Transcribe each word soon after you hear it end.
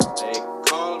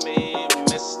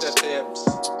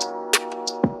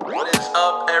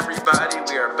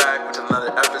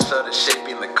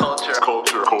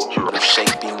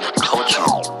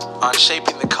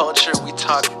Shaping the Culture. We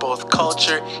talk both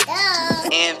culture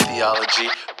and theology.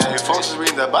 Hey, folks is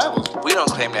reading their Bibles. We don't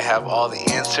claim to have all the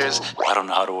answers. I don't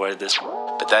know how to word this,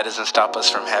 but that doesn't stop us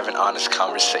from having honest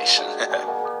conversation.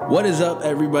 What is up,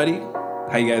 everybody?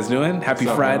 How you guys doing? Happy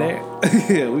Friday.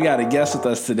 We got a guest with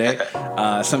us today.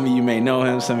 Some of you may know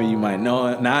him. Some of you might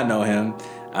not know him.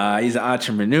 He's an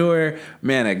entrepreneur,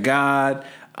 man of God.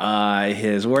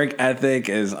 His work ethic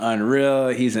is unreal.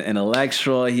 He's an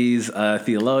intellectual. He's a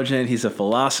theologian. He's a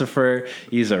philosopher.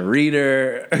 He's a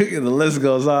reader. The list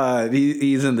goes on.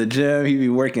 He's in the gym. He be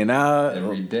working out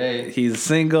every day. He's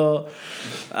single.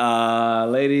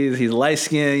 Ladies, he's light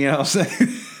skinned. You know what I'm saying?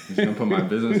 He's gonna put my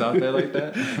business out there like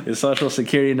that. His social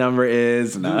security number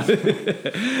is bank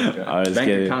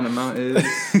account amount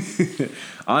is.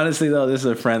 Honestly, though, this is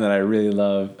a friend that I really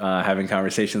love having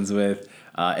conversations with.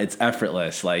 It's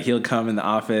effortless. Like, he'll come in the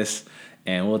office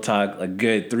and we'll talk a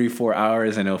good 3-4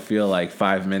 hours, and it'll feel like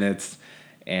 5 minutes.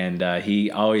 And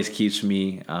he always keeps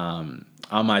me on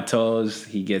my toes.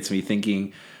 He gets me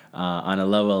thinking on a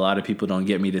level a lot of people don't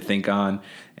get me to think on.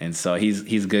 And so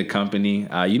he's good company.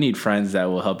 You need friends that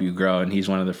will help you grow, and he's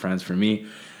one of the friends for me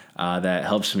that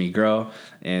helps me grow.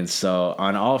 And so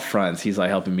on all fronts, he's like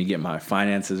helping me get my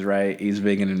finances right. He's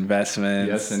big in investments.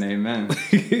 Yes and amen.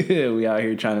 We out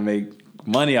here trying to make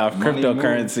money off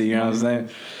cryptocurrency, you know what I'm saying?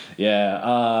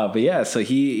 Yeah. But yeah, so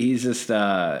he's just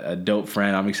a dope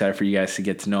friend. I'm excited for you guys to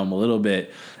get to know him a little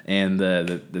bit. And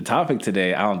the topic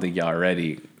today, I don't think y'all are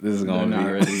ready. This is going to be...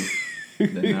 Not ready.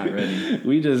 They're not ready.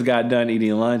 We just got done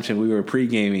eating lunch and we were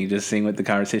pre-gaming, just seeing what the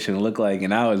conversation would look like,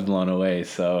 and I was blown away.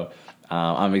 So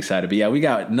I'm excited. But yeah, we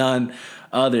got none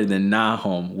other than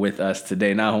Nahum with us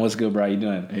today. Nahum, what's good, bro? How you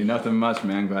doing? Hey, nothing much,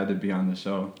 man. Glad to be on the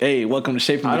show. Hey, welcome to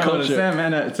Shaping the Culture. I don't understand,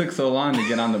 man. It took so long to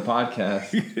get on the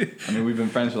podcast. I mean, we've been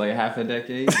friends for like half a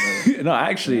decade. But, no,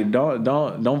 actually,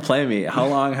 don't play me. How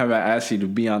long have I asked you to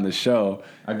be on the show?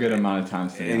 A good amount of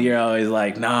times. And you're always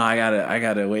like, nah, I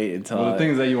gotta wait until. Well, the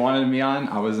things that you wanted me on,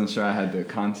 I wasn't sure I had the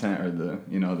content or the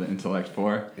intellect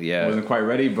for. Yeah, I wasn't quite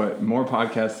ready, but more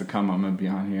podcasts to come. I'm gonna be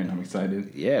on here, and I'm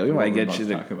excited. Yeah, we might get you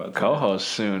the co-host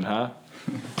soon, huh?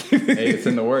 Hey, it's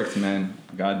in the works, man.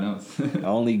 God knows.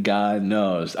 Only God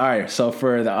knows. All right, so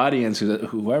for the audience,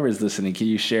 whoever's listening, can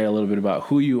you share a little bit about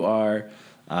who you are,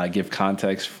 give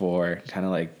context for kind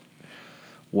of like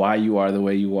why you are the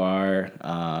way you are,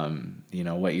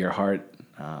 what your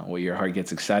heart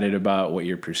gets excited about, what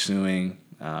you're pursuing,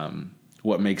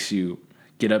 what makes you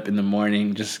get up in the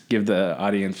morning. Just give the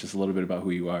audience just a little bit about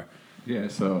who you are. Yeah,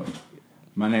 so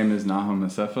my name is Nahum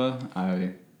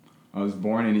Asefa. I was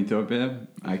born in Ethiopia.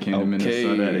 I came to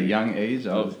Minnesota at a young age.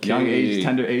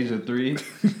 Tender age of 3.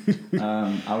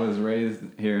 I was raised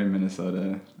here in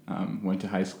Minnesota. Went to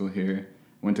high school here.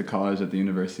 Went to college at the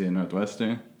University of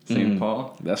Northwestern, St.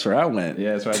 Paul. That's where I went.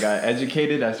 Yeah, that's where I got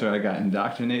educated. That's where I got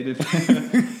indoctrinated.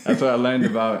 That's where I learned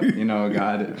about,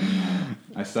 God. And,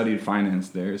 I studied finance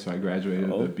there, so I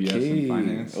graduated with a BS in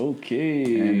finance.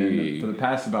 Okay. And then for the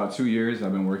past about 2 years,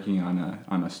 I've been working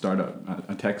on a startup,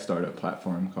 a tech startup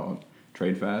platform called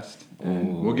TradeFast,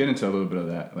 and we'll get into a little bit of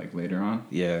that like later on.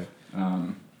 Yeah.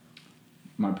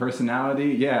 My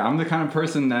personality, I'm the kind of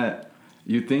person that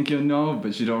you think you know,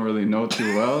 but you don't really know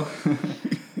too well.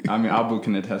 I mean, Abu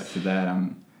can attest to that.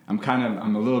 I'm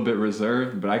a little bit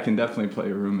reserved, but I can definitely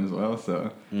play a room as well.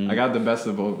 So I got the best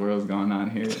of both worlds going on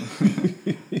here.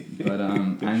 But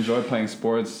I enjoy playing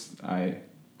sports. I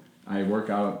work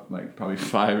out like probably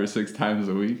 5 or 6 times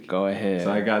a week. Go ahead.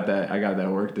 So I got that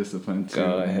work discipline too.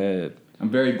 Go ahead. I'm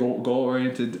very goal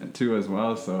oriented too as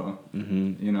well. So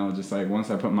just like once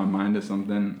I put my mind to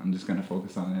something, I'm just gonna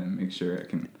focus on it and make sure I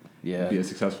can. Yeah. Be as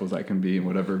successful as I can be in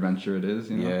whatever venture it is,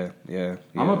 Yeah.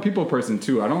 I'm a people person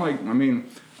too.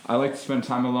 I like to spend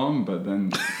time alone, but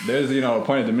then there's, a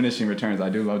point of diminishing returns. I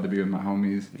do love to be with my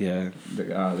homies. Yeah.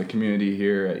 The community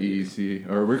here at EEC,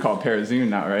 or we're called Perazim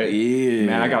now, right? Yeah.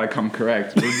 Man, I gotta come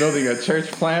correct. We're building a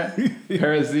church plant.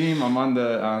 Perazim, I'm on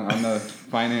the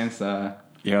finance.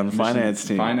 You're on the finance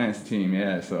team. Finance team,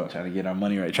 yeah. So trying to get our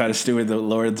money right. Try to steward the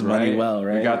Lord's money well,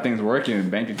 right? We got things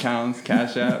working. Bank accounts,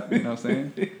 Cash App. You know what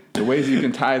I'm saying? The ways you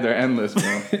can tithe are endless,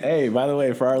 bro. Hey, by the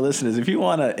way, for our listeners, if you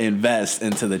want to invest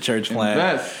into the church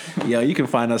plant, you can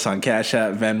find us on Cash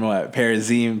App, Venmo at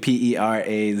Perazim,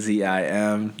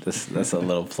 Perazim. That's a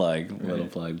little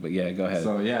plug, But yeah, go ahead.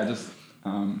 So yeah, just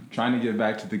trying to give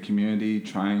back to the community,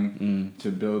 trying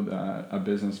to build a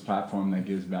business platform that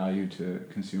gives value to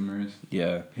consumers.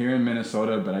 Yeah. Here in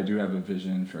Minnesota, but I do have a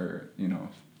vision for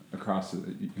across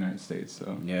the United States.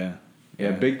 So yeah.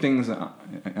 Yeah, big things on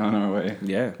our way.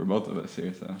 Yeah. For both of us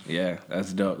here. So Yeah,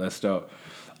 that's dope. That's dope.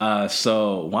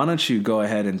 So why don't you go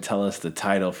ahead and tell us the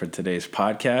title for today's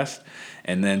podcast,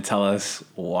 and then tell us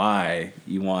why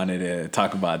you wanted to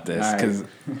talk about this? Because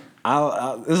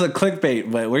this is a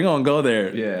clickbait, but we're gonna go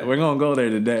there. Yeah, we're gonna go there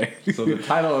today. So the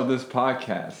title of this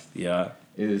podcast,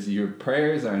 is "Your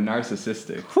Prayers Are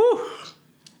Narcissistic." Whew.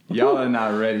 Y'all are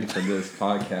not ready for this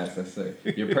podcast. I say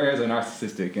your prayers are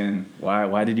narcissistic, and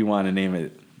why did you want to name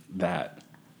it that?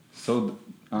 So,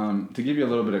 to give you a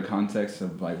little bit of context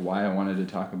of like why I wanted to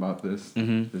talk about this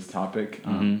topic,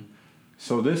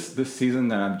 so this season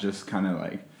that I'm just kind of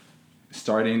like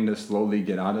starting to slowly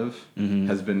get out of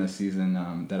has been a season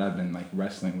that I've been like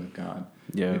wrestling with God.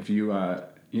 Yeah. If you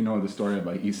you know the story of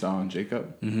like Esau and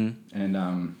Jacob,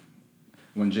 and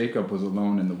when Jacob was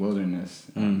alone in the wilderness,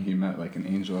 he met like an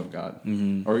angel of God,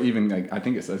 or even like I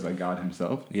think it says like God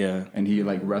himself. Yeah. And he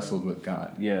like wrestled with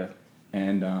God. Yeah.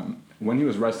 And when he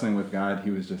was wrestling with God,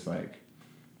 he was just like,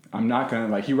 I'm not gonna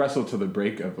like. He wrestled till the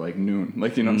break of like noon,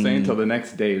 like you know what I'm saying. Till the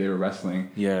next day they were wrestling.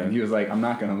 Yeah. And he was like, I'm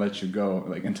not gonna let you go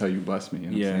like until you bless me. You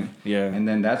know what I'm saying? Yeah. And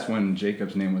then that's when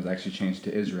Jacob's name was actually changed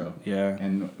to Israel. Yeah.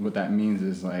 And what that means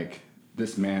is like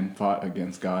this man fought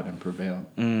against God and prevailed.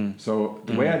 So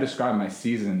the way I describe my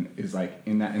season is like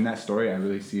in that story, I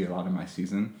really see a lot of my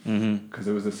season because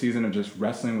it was a season of just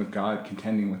wrestling with God,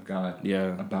 contending with God.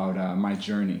 Yeah. About my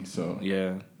journey. So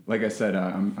Yeah. like I said,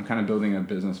 I'm kind of building a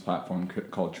business platform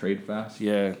called TradeFast.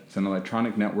 Yeah. It's an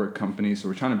electronic network company, so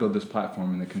we're trying to build this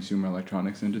platform in the consumer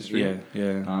electronics industry. Yeah.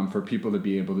 Yeah. For people to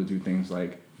be able to do things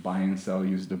like buy and sell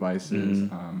used devices,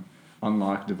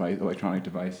 unlock electronic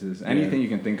devices, anything you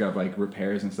can think of, like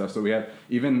repairs and stuff. So we have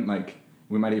even like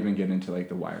we might even get into like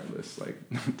the wireless like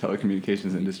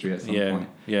telecommunications industry at some point.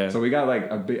 Yeah. So we got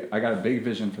like I got a big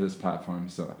vision for this platform.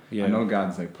 So I know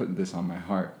God's like putting this on my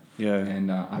heart. Yeah.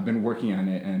 And I've been working on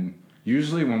it, and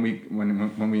usually when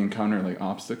we encounter like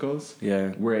obstacles,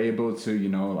 we're able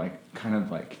to like kind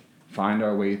of like find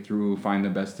our way through, find the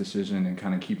best decision, and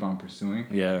kind of keep on pursuing.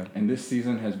 Yeah. And this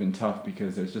season has been tough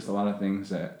because there's just a lot of things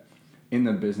that in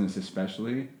the business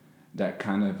especially that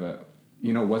kind of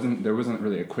wasn't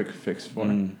really a quick fix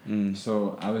for.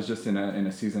 So I was just in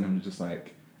a season I'm just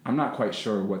like I'm not quite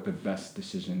sure what the best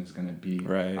decision is going to be.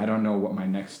 Right. I don't know what my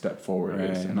next step forward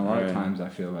is. And a lot of times I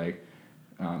feel like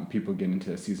people get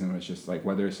into a season where it's just like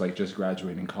whether it's like just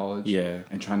graduating college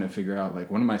and trying to figure out like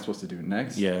what am I supposed to do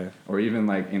next, or even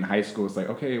like in high school it's like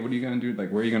okay, what are you gonna do, like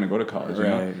where are you gonna go to college,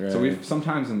 so we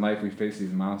sometimes in life we face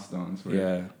these milestones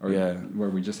where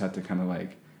we just have to kind of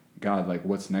like God, like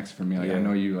what's next for me, like I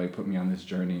know you like put me on this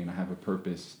journey and I have a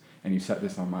purpose and you set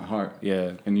this on my heart,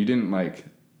 and you didn't like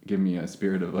give me a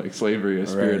spirit of like slavery, a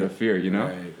spirit of fear,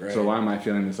 so why am I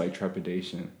feeling this like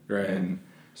trepidation, and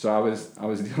so I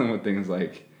was dealing with things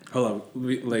like... Hold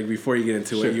on. Like, before you get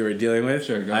into what you were dealing with,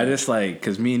 I just, like...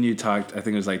 Because me and you talked, I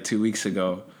think it was, like, 2 weeks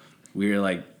ago. We were,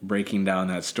 like, breaking down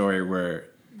that story where,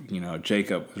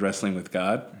 Jacob was wrestling with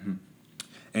God.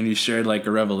 And you shared, like,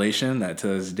 a revelation that to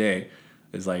this day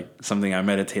is, like, something I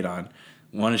meditate on.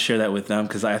 I want to share that with them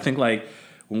because I think, like,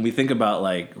 when we think about,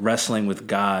 like, wrestling with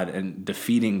God and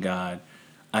defeating God,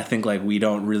 I think, like, we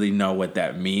don't really know what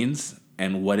that means.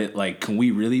 And what it like? Can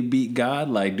we really beat God?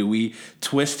 Like, do we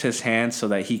twist His hand so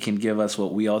that He can give us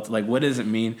what we all like? What does it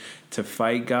mean to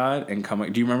fight God and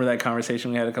come? Do you remember that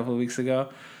conversation we had a couple of weeks ago?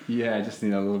 Yeah, I just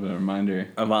need a little bit of reminder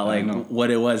about like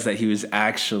what it was that He was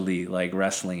actually like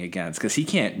wrestling against, because He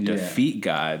can't defeat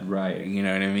God, right? You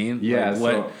know what I mean? Yeah.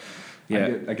 Like,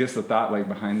 I guess the thought like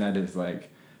behind that is like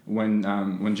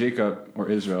when Jacob, or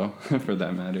Israel for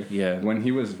that matter, when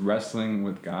he was wrestling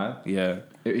with God,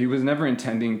 he was never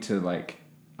intending to like,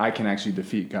 I can actually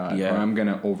defeat God, or I'm going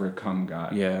to overcome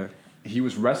God. He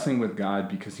was wrestling with God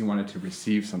because he wanted to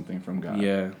receive something from God.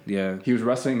 He was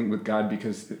wrestling with God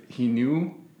because he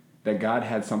knew that God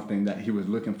had something that he was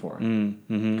looking for.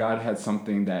 God had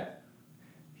something that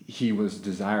he was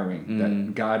desiring,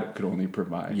 that God could only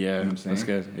provide. You know what I'm saying?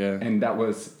 That's good. And that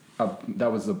was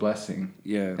the blessing.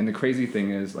 And the crazy thing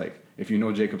is, like, if you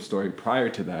know Jacob's story prior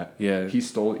to that, he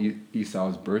stole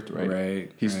Esau's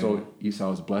birthright. He stole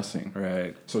Esau's blessing.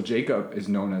 So Jacob is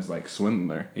known as like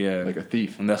swindler, like a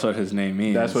thief, and that's what his name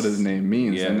means. That's what his name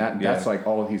means, and that's like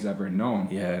all he's ever known.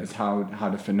 Is how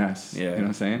to finesse. You know what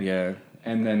I'm saying?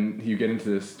 And then you get into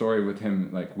this story with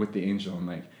him, like with the angel, and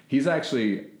like he's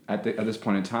actually at this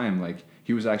point in time, like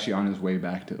he was actually on his way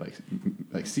back to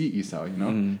like see Esau,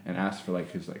 and ask for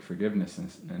like his like forgiveness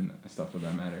and stuff of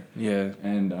that matter.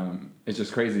 And it's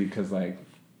just crazy because like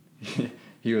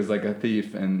he was like a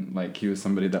thief, and like he was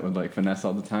somebody that would like finesse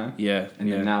all the time.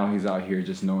 And then now he's out here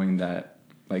just knowing that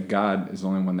like God is the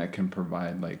only one that can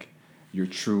provide like your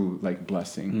true like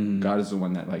blessing. God is the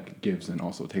one that like gives and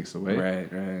also takes away.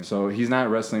 Right. So he's not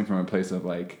wrestling from a place of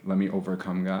like, let me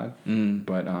overcome God,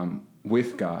 but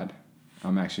with God,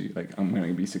 I'm actually like, I'm going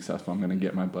to be successful. I'm going to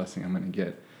get my blessing. I'm going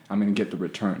to get the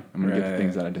return. I'm going to get the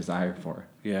things that I desire for.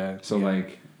 Yeah. So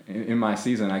like in my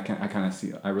season, I kind of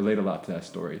see, I relate a lot to that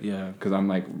story. Yeah. Because I'm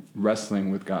like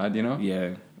wrestling with God, you know?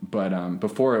 Yeah. But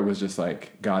before it was just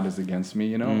like, God is against me,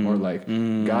 you know? Or like,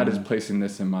 God is placing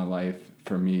this in my life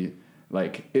for me.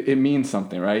 Like it means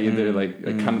something, right? Either like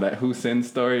kind of that who sinned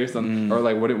story or something, or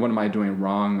like what am I doing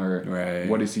wrong, or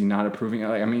what is he not approving?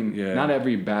 Like I mean, not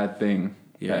every bad thing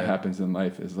that happens in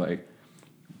life is like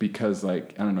because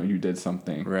like I don't know, you did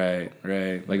something. Right.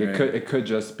 Like it could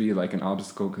just be like an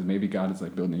obstacle because maybe God is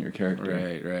like building your character.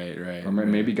 Right. Or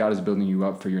maybe God is building you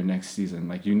up for your next season.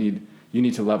 Like you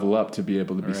need to level up to be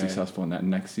able to be successful in that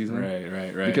next season.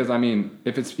 Right. Because I mean,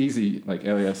 if it's easy, like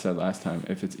Elias said last time,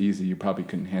 if it's easy, you probably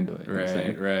couldn't handle it.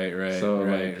 Right. So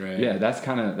yeah, that's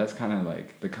kind of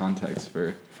like the context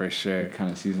for sure the kind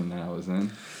of season that I was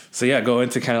in. So yeah, go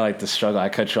into kind of like the struggle. I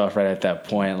cut you off right at that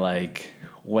point, like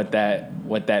what that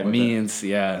means.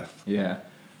 Yeah.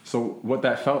 So what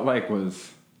it felt like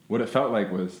was,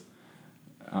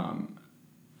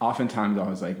 oftentimes I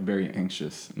was like very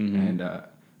anxious and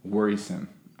worrisome.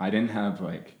 I didn't have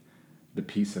like the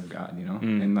peace of God, you know?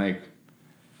 And like,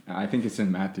 I think it's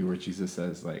in Matthew where Jesus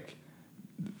says like,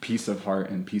 peace of heart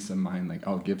and peace of mind, like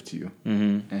I'll give to you.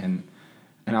 And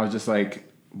I was just like,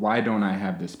 why don't I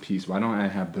have this peace? Why don't I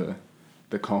have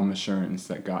the calm assurance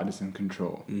that God is in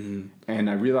control? And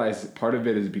I realized part of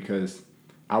it is because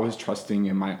I was trusting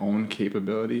in my own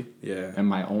capability and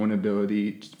my own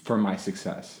ability for my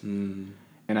success.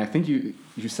 And I think you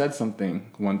said something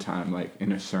one time, like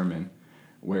in a sermon,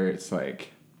 where it's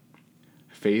like,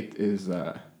 faith is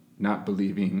not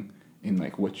believing in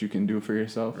like what you can do for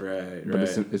yourself, but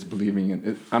it's believing in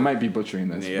it. I might be butchering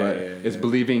this, but it's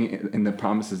believing in the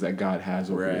promises that God has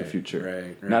over your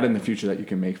future, not in the future that you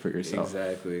can make for yourself.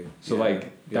 Exactly. So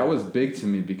that was big to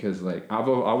me because like I've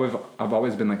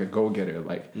always been like a go-getter,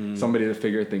 like somebody to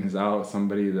figure things out,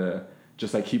 somebody to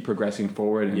just like keep progressing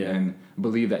forward and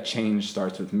believe that change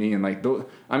starts with me. And like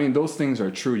those things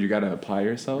are true. You got to apply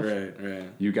yourself. Right.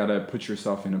 You got to put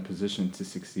yourself in a position to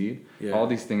succeed. All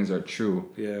these things are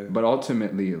true. But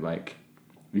ultimately, like,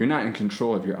 you're not in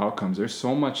control of your outcomes. There's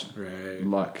so much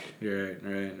luck.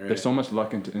 Right. There's so much luck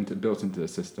built into the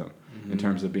system in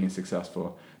terms of being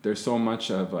successful. There's so much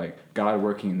of like God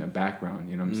working in the background.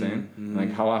 You know what I'm saying?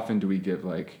 Like, how often do we give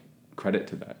like credit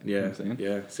to that? You know what I'm saying?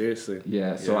 Yeah, seriously.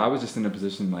 So I was just in a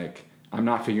position like I'm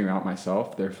not figuring out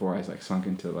myself, therefore I was like sunk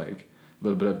into like a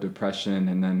little bit of depression,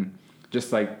 and then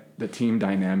just like the team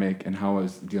dynamic and how I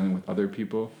was dealing with other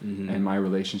people and my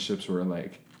relationships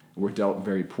were dealt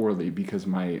very poorly because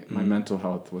my mental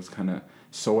health was kind of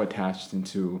so attached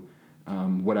into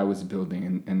what I was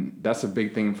building, and that's a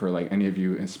big thing for like any of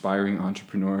you aspiring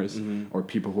entrepreneurs or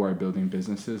people who are building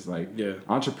businesses. Like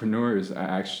entrepreneurs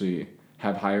actually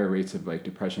have higher rates of like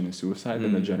depression and suicide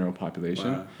than the general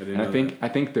population. Wow. And I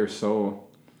think they're so,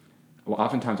 well,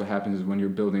 oftentimes what happens is when you're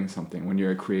building something, when you're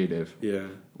a creative,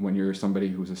 when you're somebody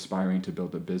who's aspiring to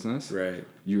build a business,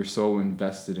 you're so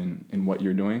invested in what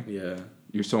you're doing.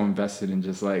 You're so invested in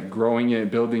just like growing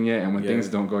it, building it, and when things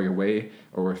don't go your way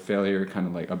or where failure kind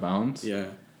of like abounds,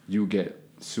 you get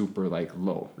super like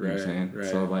low. You know what I'm saying?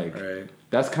 So like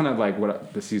that's kind of like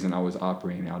what the season I was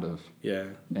operating out of.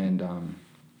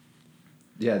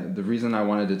 And the reason I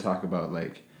wanted to talk about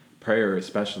like prayer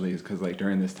especially is because like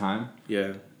during this time,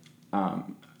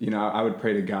 I would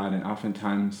pray to God, and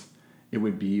oftentimes it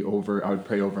would be I would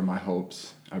pray over my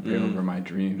hopes, I would pray over my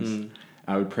dreams,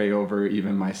 I would pray over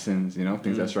even my sins, you know,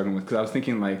 things I struggle with, because I was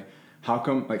thinking like, how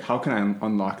can I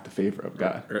unlock the favor of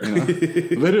God? You know?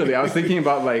 Literally, I was thinking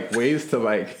about like ways to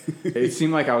like, it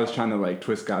seemed like I was trying to like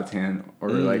twist God's hand or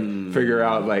like figure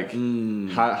out like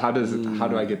how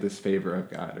do I get this favor of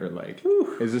God, or like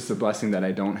is this a blessing that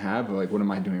I don't have, or like what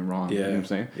am I doing wrong? You know what I'm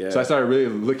saying? So I started really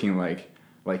looking like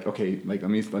okay, like let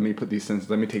me put these sins,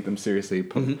 let me take them seriously,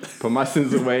 put my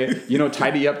sins away,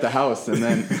 tidy up the house, and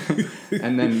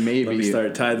then maybe let me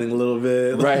start tithing a little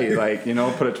bit, right? Like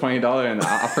put a $20 in the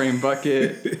offering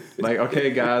bucket. Like, okay,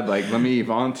 God, like let me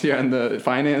volunteer on the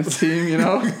finance team,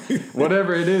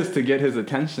 whatever it is to get His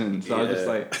attention. So I was just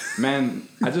like, man,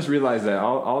 I just realized that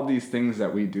all these things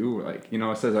that we do, like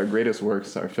it says our greatest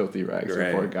works are filthy rags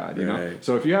before God.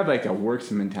 So if you have like a works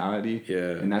mentality,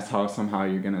 and that's how somehow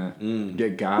you're gonna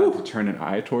get God to turn an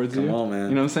eye towards you. Come on, man.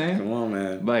 You know what I'm saying? Come on,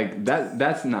 man. Like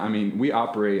that's not. I mean, we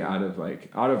operate out of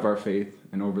our faith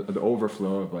and over the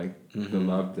overflow of like the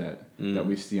love that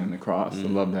we see on the cross, the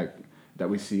love that that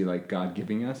we see like God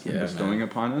giving us and Yeah, bestowing man.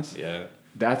 upon us, Yeah.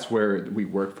 that's where we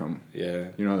work from. Yeah.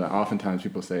 You know, that oftentimes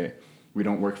people say we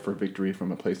don't work for victory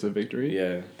from a place of victory.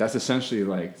 Yeah. That's essentially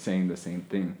like saying the same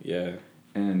thing. Yeah.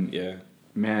 And Yeah.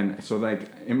 man, so like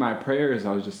in my prayers,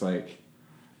 I was just like,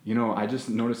 you know, I just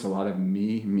noticed a lot of me.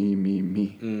 You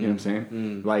know what I'm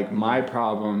saying? Like my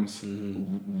problems.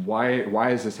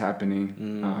 Why is this happening?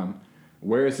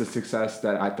 Where is the success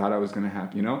that I thought I was gonna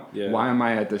have? You know, Yeah. why am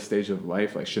I at this stage of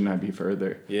life? Like, shouldn't I be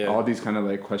further? Yeah. All these kind of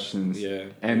like questions. Yeah.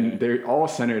 And Yeah. they're all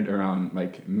centered around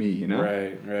like me. You know.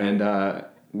 Right. Right. And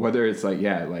whether it's like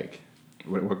like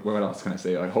what else can I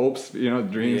say? Like hopes. You know,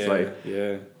 dreams. Yeah. Like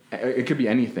Yeah. it could be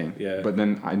anything. Yeah. But then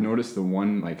I noticed the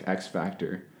one like X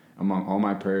factor among all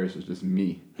my prayers was just me.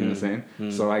 You know what I'm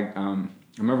saying? So I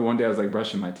remember one day I was like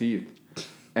brushing my teeth.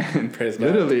 And Praise God.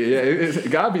 literally, yeah,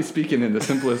 God be speaking in the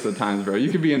simplest of times, bro. You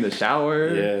could be in the shower.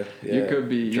 Yeah, You could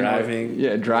be driving.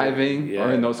 Driving, Yeah.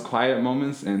 or in those quiet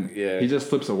moments, and Yeah. he just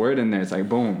slips a word in there. It's like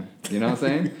boom. You know what I'm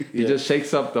saying? He Yeah. just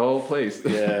shakes up the whole place.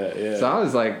 Yeah, yeah. So I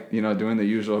was like, doing the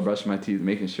usual, brushing my teeth,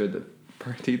 making sure the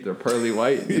teeth are pearly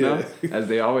white, you know, as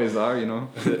they always are, you know.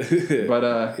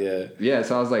 But yeah.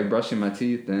 So I was like brushing my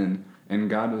teeth, and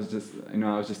God was just,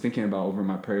 I was just thinking about over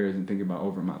my prayers and thinking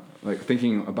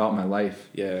about my life.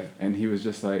 Yeah. And he was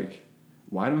just like,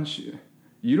 why don't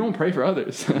you don't pray for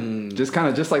others?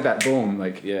 just like that, boom.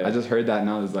 Like, Yeah. I just heard that and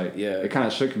I was like, Yeah. it kind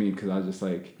of shook me because I was just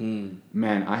like,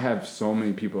 man, I have so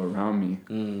many people around me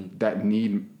that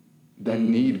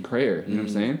need prayer. You know what I'm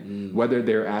saying? Whether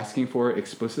they're asking for it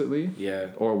explicitly, Yeah.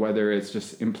 or whether it's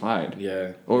just implied,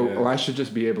 Yeah. or I should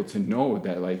just be able to know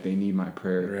that like they need my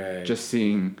prayer, Right. just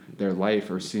seeing their life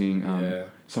or seeing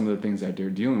some of the things that they're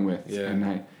dealing with,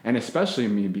 Yeah. and especially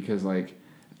me because like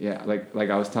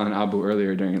I was telling Abu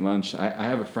earlier during lunch, I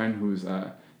have a friend who's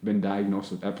been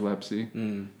diagnosed with epilepsy,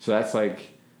 so that's like.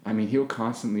 I mean, he'll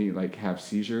constantly like have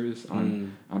seizures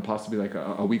on possibly like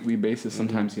a weekly basis.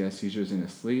 Sometimes he has seizures in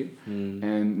his sleep,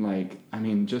 and like I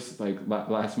mean, just like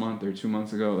last month or 2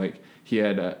 months ago, like he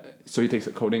had so he takes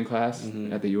a coding class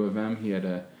at the U of M. He had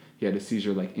a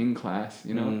seizure like in class,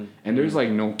 and there's like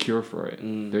no cure for it.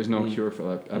 There's no cure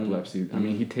for epilepsy. I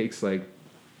mean, he takes like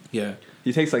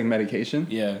medication.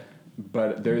 Yeah.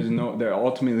 But there's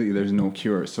no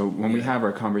cure. So when we have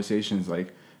our conversations, like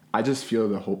I just feel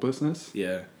the hopelessness.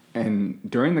 Yeah. And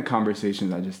during the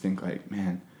conversations, I just think like,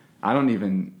 man, I don't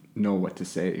even know what to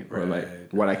say or like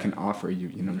what I can offer you.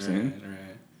 You know what I'm saying?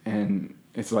 Right. And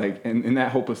it's like, and in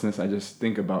that hopelessness, I just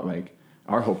think about like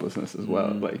our hopelessness as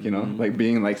well. Like, like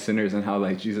being like sinners and how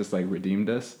like Jesus like redeemed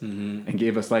us and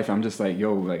gave us life. I'm just like,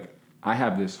 yo, like I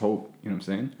have this hope. You know what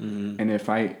I'm saying? And if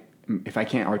I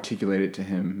can't articulate it to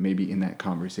him, maybe in that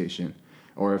conversation,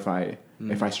 or if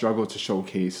I struggle to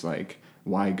showcase like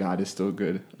why God is still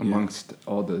good amongst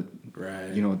all the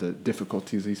the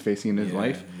difficulties he's facing in his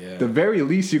life, the very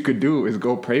least you could do is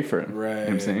go pray for him. Right. You know what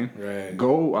I'm saying? Right.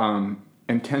 Go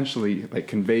intentionally like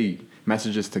convey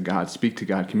messages to God, speak to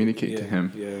God, communicate to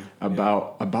him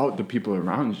about the people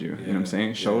around you. You know what I'm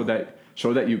saying? Show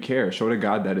that you care. Show to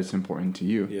God that it's important to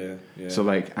you. Yeah. So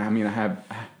like I mean I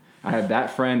have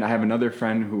that friend. I have another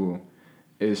friend who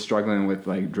is struggling with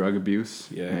like drug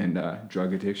abuse and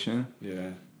drug addiction.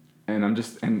 Yeah. And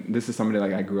this is somebody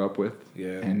like I grew up with.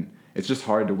 Yeah. And it's just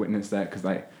hard to witness that because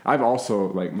I've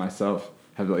also like myself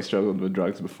have like struggled with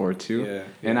drugs before too. Yeah.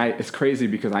 And it's crazy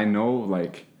because I know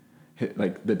like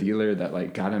the dealer that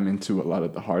like got him into a lot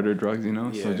of the harder drugs,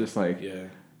 So just like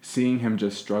seeing him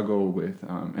just struggle with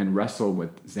and wrestle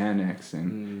with Xanax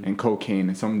and cocaine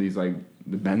and some of these like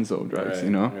the benzo drugs,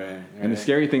 Right. And the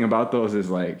scary thing about those is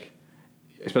like,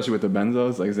 especially with the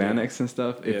benzos like Xanax and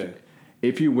stuff,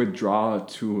 if you withdraw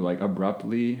too like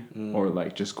abruptly or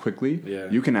like just quickly,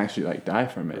 you can actually like die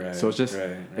from it. Right, So it's just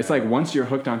it's like once you're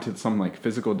hooked onto some like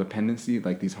physical dependency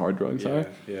like these hard drugs are,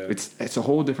 it's a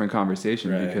whole different conversation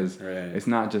because it's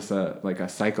not just a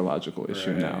psychological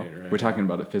issue now. We're talking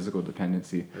about a physical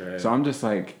dependency. So I'm just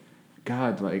like,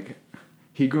 God, like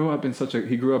he grew up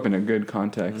in a good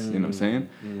context, you know what I'm saying?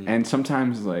 And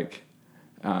sometimes like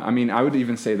I mean, I would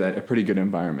even say that a pretty good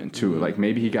environment too. Like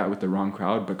maybe he got with the wrong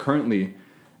crowd, but currently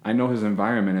I know his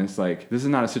environment and it's like, this is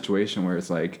not a situation where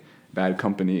it's like bad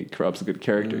company corrupts good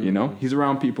character, He's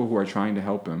around people who are trying to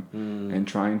help him and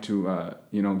trying to,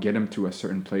 get him to a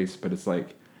certain place. But it's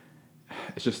like,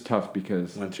 it's just tough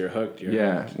because once you're hooked,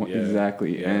 you're hooked.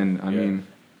 Exactly. Yeah. And I mean,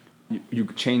 you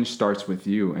change starts with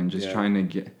you and just trying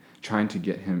to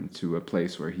get him to a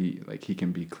place where he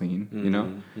can be clean,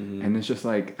 and it's just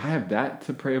like I have that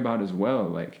to pray about as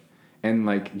well,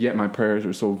 yet my prayers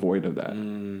are so void of that,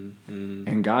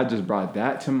 and God just brought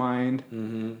that to mind.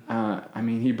 I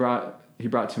mean, he brought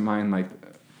to mind like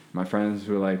my friends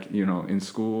who are like, you know, in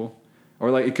school, or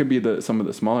like it could be some of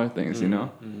the smaller things, you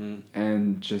know,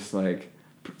 and just like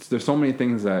there's so many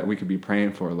things that we could be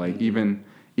praying for, like even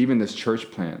this church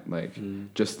plant, like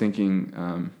just thinking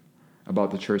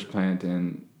about the church plant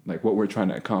and like what we're trying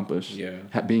to accomplish.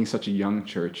 Being such a young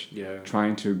church,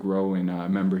 trying to grow in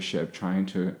membership, trying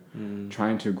to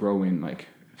grow in like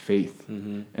faith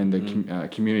and the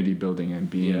community building and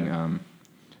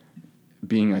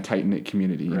being a tight knit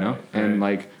community, you know. And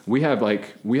like we have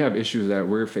issues that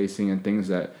we're facing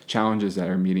and challenges that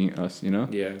are meeting us, you know.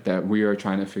 That we are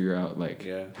trying to figure out like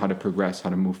how to progress,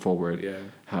 how to move forward.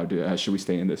 How to should we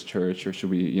stay in this church or should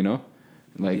we, you know,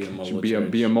 like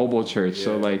be a mobile church.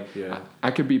 So like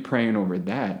I could be praying over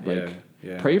that, like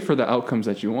pray for the outcomes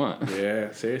that you want.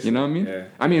 Seriously. You know what I mean?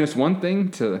 I mean, it's one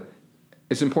thing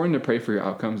it's important to pray for your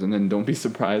outcomes and then don't be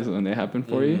surprised when they happen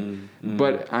for you.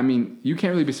 But I mean, you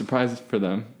can't really be surprised for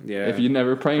them if you're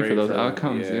never praying for those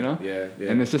outcomes, you know?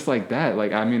 And it's just like that.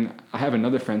 Like, I mean, I have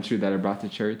another friend too that I brought to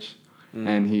church,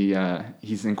 and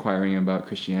he's inquiring about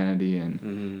Christianity,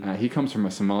 and he comes from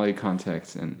a Somali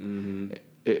context, and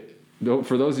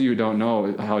for those of you who don't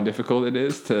know how difficult it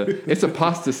is it's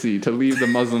apostasy to leave the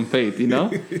Muslim faith, you know?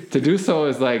 To do so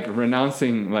is like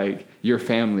renouncing like your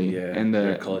family and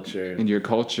your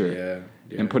culture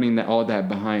and putting all that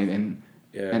behind.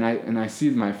 And I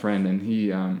see my friend, and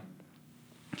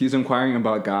he's inquiring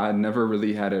about God, never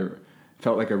really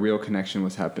felt like a real connection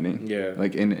was happening.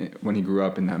 Like when he grew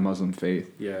up in that Muslim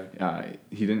faith.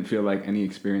 He didn't feel like any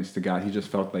experience to God. He just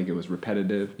felt like it was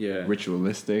repetitive,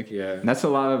 ritualistic. And that's a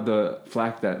lot of the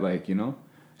flack that, like, you know,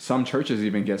 some churches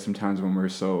even get sometimes when we're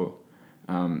so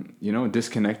you know,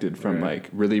 disconnected from like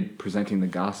really presenting the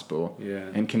gospel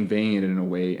and conveying it in a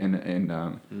way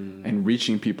and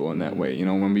reaching people in that way. You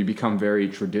know, when we become very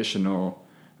traditional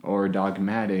or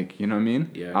dogmatic, you know what I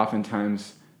mean?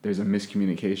 Oftentimes there's a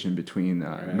miscommunication between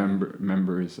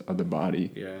members of the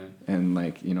body and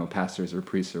like, you know, pastors or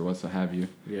priests or what's have you.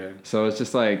 So it's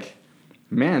just like,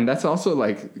 man, that's also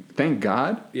like, thank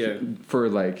God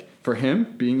for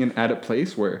him being at a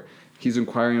place where he's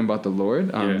inquiring about the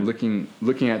Lord, looking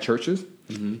at churches,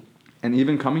 and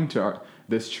even coming to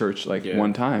this church like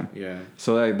one time.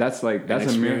 So like that's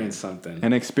experience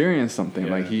something.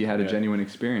 Like he had a genuine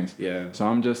experience. So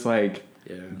I'm just like,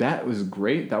 that was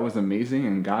great. That was amazing.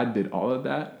 And God did all of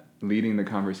that, leading the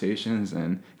conversations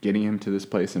and getting him to this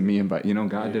place, and me, and you know,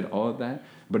 God did all of that.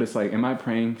 But it's like, am I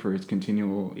praying for his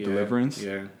continual deliverance?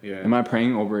 Am I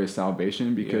praying over his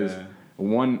salvation? Because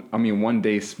one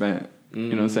day spent, you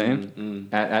know what I'm saying?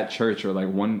 At church, or like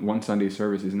one Sunday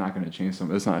service is not going to change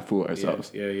something. Let's not fool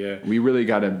ourselves. We really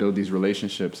got to build these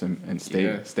relationships and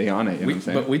stay on it. You know what I'm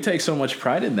saying? But we take so much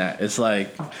pride in that. It's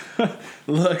like,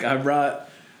 look, I brought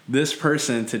this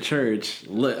person to church.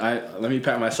 Look, let me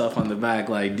pat myself on the back.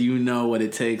 Like, do you know what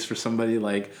it takes for somebody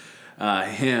like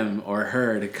him or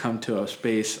her to come to a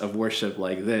space of worship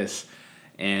like this?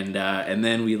 And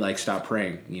then we like stop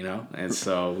praying, you know? And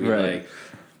so we like,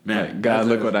 man, like, God,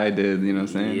 look what I did, you know what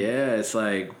I'm saying? Yeah, it's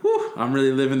like, whew, I'm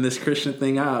really living this Christian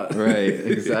thing out. Right,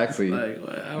 exactly.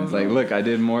 It's like, look, I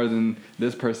did more than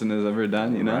this person has ever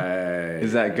done, you know?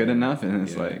 Is that good enough? And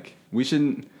it's like, we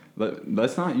shouldn't,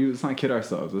 let's not kid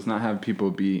ourselves. Let's not have people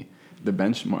be the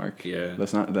benchmark.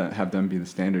 Let's not have them be the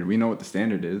standard. We know what the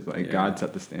standard is. Like, God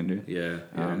set the standard.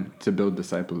 To build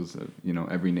disciples of, you know,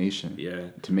 every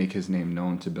nation. To make his name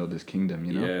known, to build his kingdom,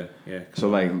 you know? So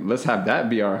like, let's have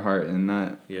that be our heart and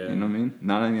not, you know what I mean?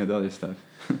 Not any of the other stuff.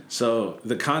 So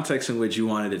the context in which you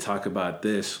wanted to talk about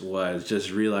this was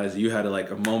just realize you had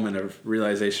a moment of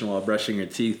realization while brushing your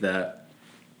teeth that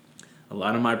a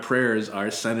lot of my prayers are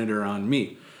centered around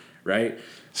me, right?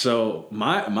 So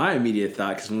my immediate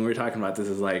thought, because when we were talking about this,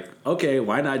 is like, okay,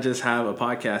 why not just have a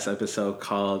podcast episode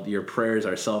called Your Prayers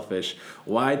Are Selfish?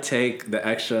 Why take the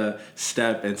extra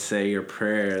step and say your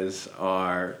prayers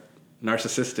are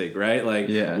narcissistic, right?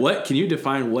 Like, what can you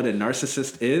define what a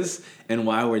narcissist is and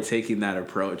why we're taking that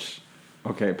approach?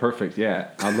 Okay, perfect.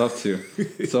 Yeah, I'd love to.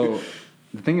 So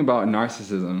the thing about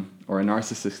narcissism, or a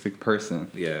narcissistic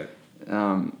person,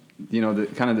 you know,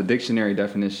 the dictionary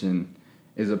definition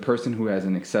is a person who has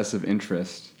an excessive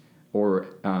interest or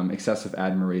excessive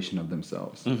admiration of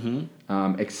themselves,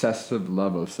 excessive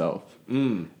love of self,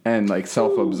 and like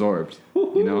self-absorbed,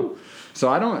 you know? So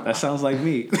I don't... That sounds like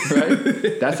me.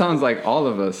 Right? That sounds like all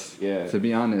of us, to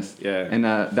be honest. And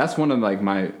that's one of like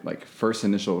my first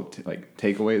initial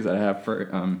takeaways that I have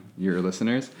for your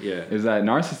listeners, is that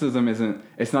narcissism isn't...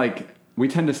 It's like we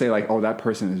tend to say like, oh, that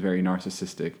person is very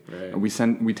narcissistic. Right.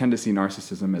 We tend to see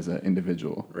narcissism as an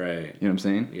individual. Right. You know what I'm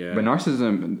saying? Yeah. But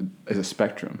narcissism is a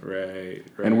spectrum. Right.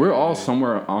 And we're all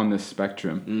somewhere on this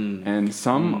spectrum. And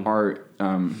some are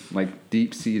like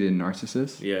deep-seated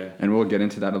narcissists. Yeah. And we'll get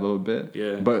into that a little bit.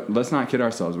 Yeah. But let's not kid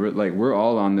ourselves. We're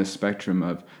all on this spectrum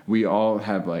of, we all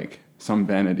have like some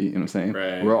vanity, you know what I'm saying?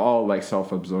 Right. We're all like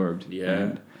self-absorbed. Yeah,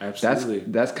 And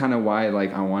absolutely. That's kind of why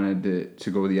like I wanted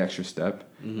to go the extra step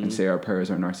and say our prayers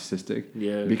are narcissistic.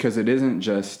 Yeah. Because it isn't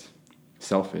just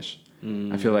selfish.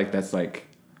 I feel like that's like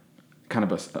kind of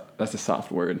that's a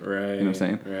soft word. Right. You know what I'm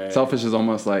saying? Right. Selfish is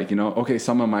almost like, okay,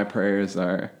 some of my prayers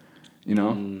are,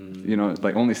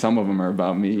 like only some of them are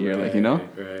about me, or like,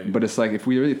 Right. But it's like, if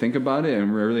we really think about it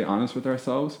and we're really honest with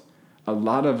ourselves, a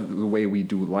lot of the way we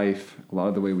do life, a lot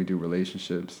of the way we do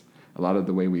relationships, a lot of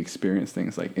the way we experience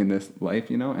things like in this life,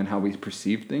 and how we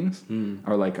perceive things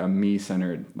are like a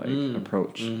me-centered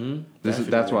approach.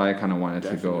 That's why I kind of wanted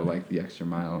to go like the extra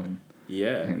mile.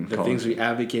 And the things we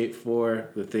advocate for,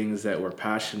 the things that we're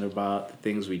passionate about, the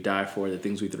things we die for, the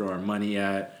things we throw our money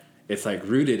at, it's like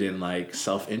rooted in like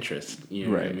self-interest. You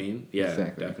know what I mean? Yeah,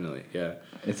 exactly. Definitely. Yeah.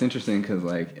 It's interesting because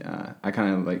like I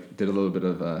kind of like did a little bit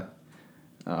of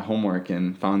homework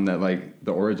and found that like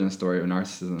the origin story of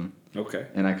narcissism. Okay.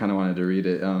 And I kind of wanted to read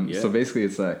it. So basically,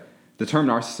 it's like the term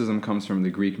narcissism comes from the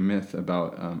Greek myth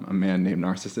about a man named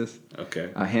Narcissus. Okay.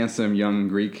 A handsome young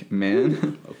Greek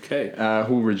man. Okay.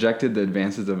 Who rejected the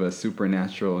advances of a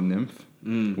supernatural nymph,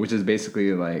 which is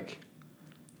basically like,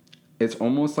 it's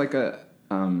almost like a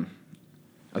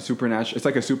supernatural. It's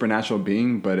like a supernatural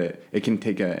being, but it can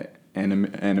take a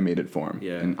animated form.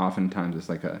 Yeah. And oftentimes it's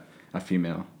like a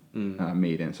female.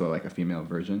 Maiden, so like a female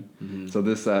version. So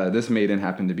this maiden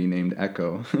happened to be named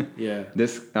Echo. Yeah.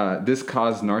 This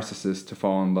caused Narcissus to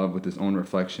fall in love with his own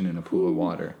reflection in a pool of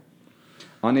water.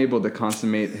 Unable to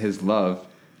consummate his love,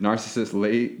 Narcissus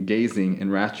lay gazing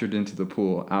enraptured into the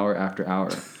pool hour after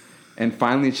hour, and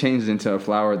finally changed into a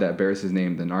flower that bears his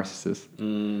name, the Narcissus.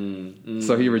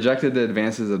 So he rejected the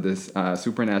advances of this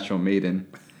supernatural maiden,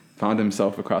 found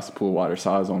himself across the pool of water,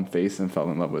 saw his own face, and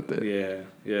fell in love with it.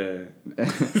 Yeah.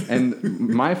 And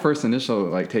my first initial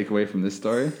like takeaway from this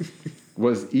story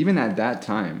was, even at that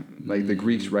time, like the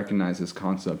Greeks recognized this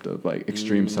concept of like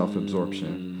extreme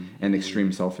self-absorption and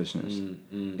extreme selfishness.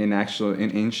 In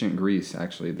ancient Greece,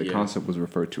 actually, the concept was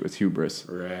referred to as hubris.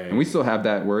 Right. And we still have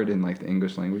that word in like the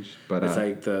English language, but it's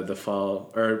like the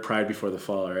fall, or pride before the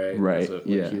fall, right? Right. So, like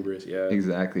Yeah. Hubris. Yeah.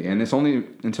 Exactly. And it's only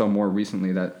until more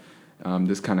recently that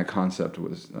this kind of concept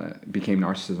became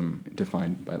narcissism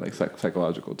defined by like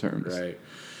psychological terms. Right.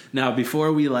 Now,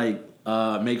 before we like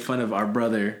make fun of our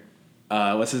brother,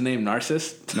 what's his name?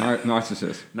 Narcissus.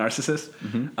 Narcissus.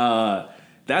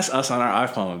 That's us on our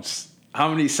iPhones. How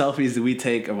many selfies do we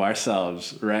take of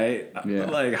ourselves, right? Yeah.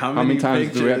 Like how many times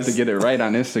pictures? do we have to get it right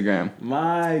on Instagram?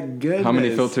 My goodness. How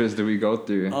many filters do we go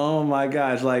through? Oh my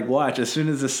gosh. Like watch, as soon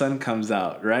as the sun comes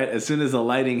out, right? As soon as the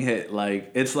lighting hit,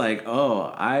 like it's like,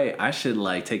 oh, I should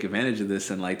like take advantage of this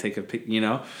and like take a pic,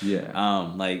 Yeah.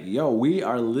 Like, yo, we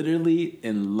are literally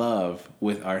in love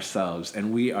with ourselves,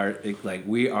 and we want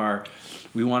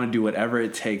to do whatever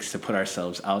it takes to put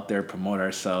ourselves out there, promote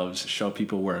ourselves, show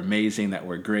people we're amazing, that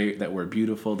we're great, that we're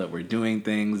beautiful, that we're doing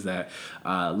things, that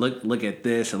look at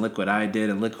this and look what I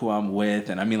did and look who I'm with.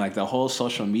 And I mean, like the whole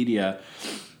social media,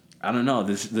 I don't know,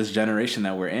 this generation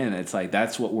that we're in, it's like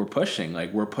that's what we're pushing.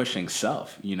 Like we're pushing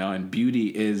self, and beauty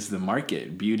is the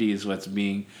market. Beauty is what's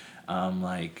being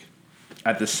like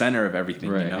at the center of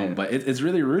everything, right. But it's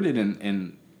really rooted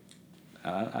in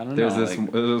I don't know. There's this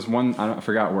one, I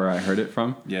forgot where I heard it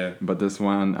from. Yeah. But this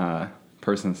one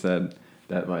person said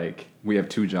that like we have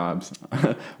two jobs.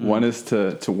 One is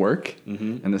to work,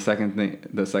 and the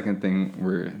second thing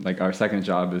we're like, our second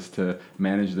job is to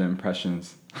manage the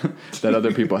impressions that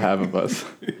other people have of us.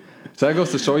 So that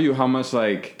goes to show you how much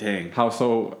like how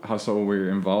so we're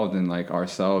involved in like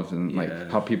ourselves and like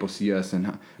how people see us,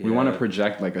 and we want to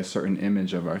project like a certain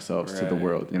image of ourselves to the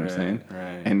world. You know what I'm saying?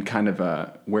 Right. And kind of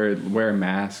wear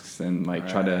masks and like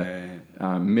try to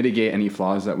mitigate any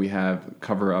flaws that we have,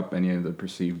 cover up any of the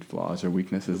perceived flaws or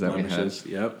weaknesses that we have.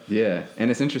 Yep. Yeah,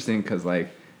 and it's interesting because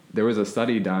like there was a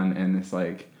study done, and it's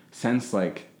like since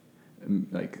like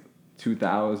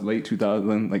 2000, late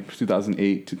 2000, like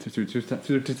 2008 through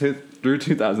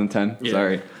 2010. Yeah.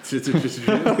 Sorry.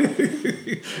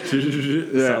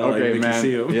 Yeah. Okay,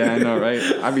 man. Yeah, I know, right?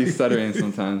 I be stuttering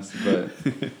sometimes, but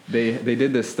they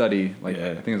did this study, like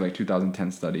I think it was like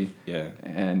 2010 study. Yeah.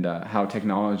 And how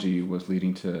technology was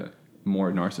leading to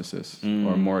more narcissists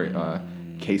or more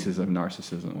cases of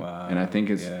narcissism. Wow. And I think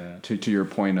it's to your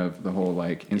point of the whole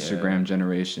like Instagram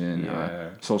generation,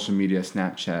 social media,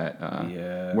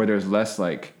 Snapchat, where there's less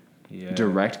like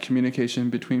direct communication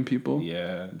between people.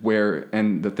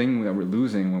 And the thing that we're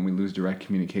losing when we lose direct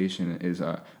communication is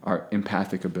our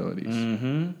empathic abilities.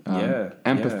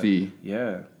 Empathy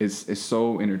is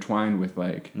so intertwined with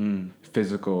like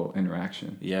physical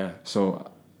interaction. So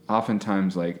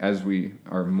oftentimes, like as we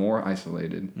are more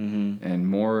isolated and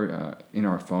more in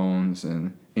our phones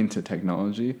and into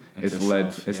technology, it's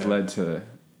led to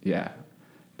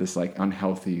this like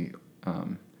unhealthy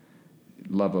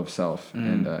love of self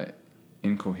and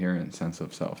incoherent sense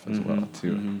of self as well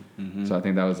too. So I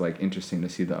think that was like interesting to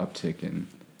see the uptick in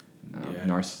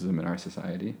narcissism in our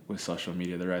society with social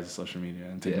media, the rise of social media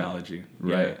and technology.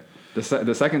 Right. The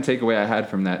second takeaway I had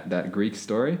from that Greek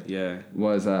story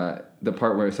was the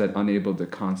part where it said unable to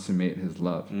consummate his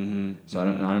love. So I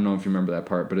don't know if you remember that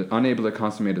part, but unable to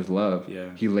consummate his love,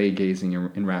 he lay gazing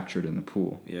enraptured in the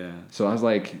pool. So I was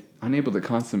like, unable to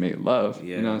consummate love.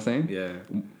 You know what I'm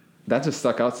saying? That just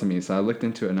stuck out to me. So I looked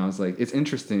into it and I was like, it's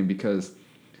interesting because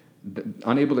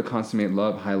unable to consummate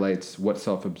love highlights what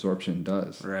self-absorption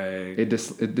does. It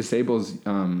disables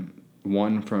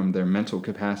one from their mental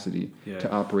capacity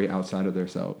to operate outside of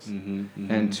themselves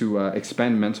and to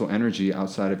expend mental energy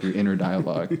outside of your inner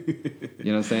dialogue.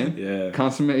 You know what I'm saying?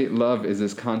 Consummate love is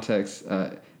this context.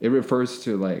 It refers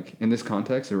to like, in this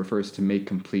context, it refers to make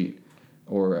complete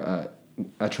or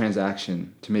a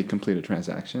transaction, to make complete a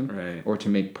transaction or to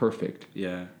make perfect.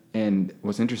 And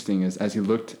what's interesting is as he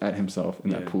looked at himself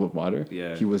in that pool of water,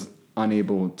 he was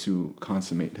unable to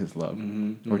consummate his love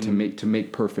or to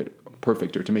make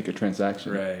perfect or to make a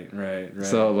transaction. Right.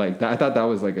 So like that, I thought that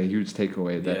was like a huge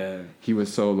takeaway that he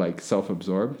was so like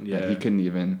self-absorbed that he couldn't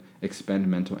even expend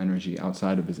mental energy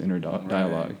outside of his inner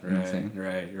dialogue. You know what I'm saying?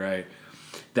 Right.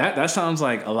 That sounds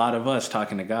like a lot of us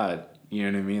talking to God. You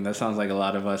know what I mean? That sounds like a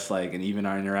lot of us, like, and even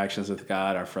our interactions with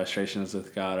God, our frustrations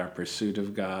with God, our pursuit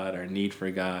of God, our need for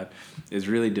God is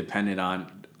really dependent on,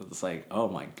 it's like, oh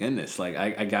my goodness, like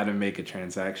I got to make a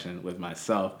transaction with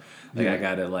myself. Like I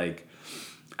got to like,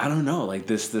 I don't know, like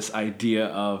this idea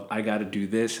of I got to do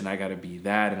this and I got to be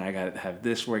that and I got to have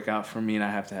this work out for me and I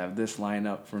have to have this line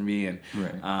up for me.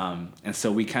 And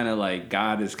so we kind of like,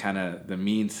 God is kind of the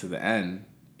means to the end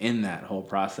in that whole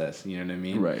process, you know what I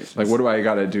mean? Right. Like, what do I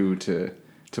gotta do to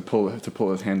pull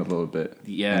his hand a little bit?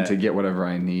 And to get whatever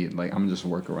I need. Like, I'm just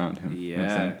work around him. Yeah. You know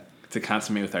what I'm saying? To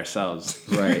consummate with ourselves.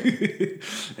 Right.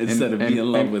 Instead of being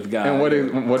in love with God. And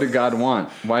what did God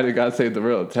want? Why did God save the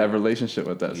world? To have a relationship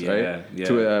with us, right? Yeah.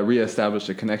 To reestablish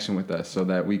a connection with us so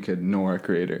that we could know our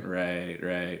Creator. Right.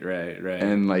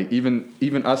 And like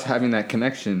even us having that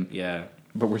connection.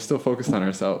 But we're still focused on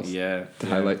ourselves. To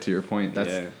highlight to your point.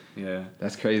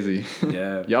 That's crazy.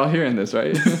 Y'all hearing this,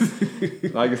 right?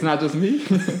 Like, it's not just me.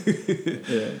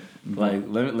 Like,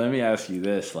 let me ask you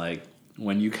this. Like,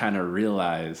 when you kind of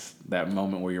realize that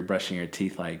moment where you're brushing your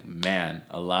teeth, like, man,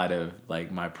 a lot of,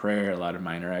 like, my prayer, a lot of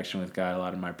my interaction with God, a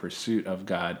lot of my pursuit of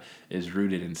God is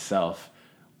rooted in self.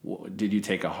 Did you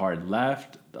take a hard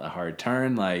left, a hard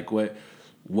turn? Like, what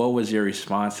was your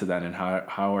response to that, and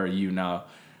how are you now?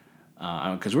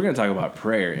 Because we're going to talk about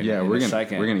prayer in a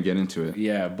second. We're going to get into it.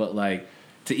 Yeah, but like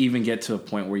to even get to a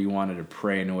point where you wanted to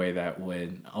pray in a way that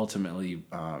would ultimately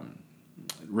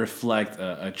reflect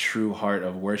a true heart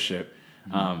of worship,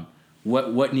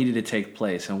 what needed to take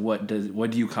place, and what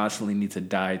do you constantly need to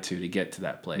die to get to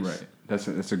that place? Right.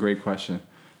 That's a great question.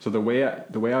 So the way I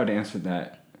would answer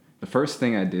that, the first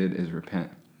thing I did is repent.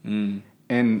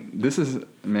 And this is,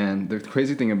 man, the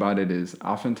crazy thing about it is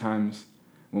oftentimes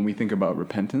when we think about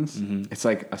repentance, it's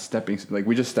like like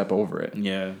we just step over it.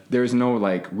 There's no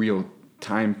like real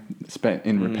time spent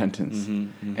in repentance.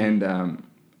 And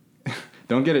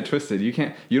don't get it twisted.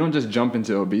 You don't just jump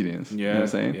into obedience. You know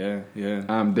what I'm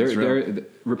saying?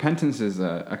 Repentance is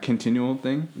a continual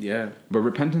thing. But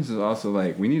repentance is also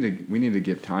like we need to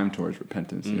give time towards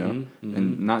repentance, you know?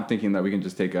 And not thinking that we can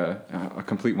just take a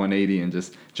complete 180 and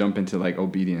just jump into like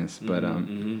obedience. But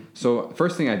so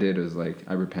first thing I did was like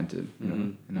I repented, you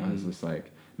know? And I was just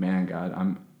like, man,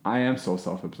 God, I am so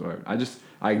self-absorbed.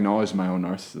 I acknowledge my own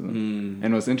narcissism.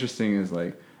 And what's interesting is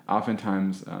like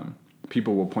oftentimes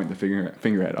people will point the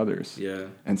finger at others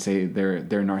and say they're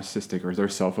narcissistic or they're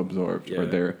self-absorbed or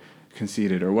they're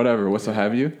conceited or whatever,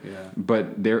 have you.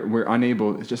 But we're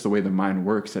unable. It's just the way the mind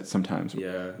works that sometimes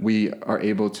we are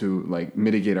able to like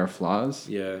mitigate our flaws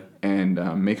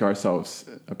and make ourselves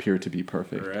appear to be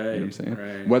perfect. You know what I'm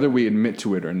saying? Whether we admit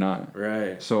to it or not.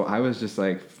 So I was just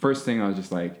like, first thing I was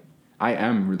just like, I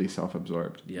am really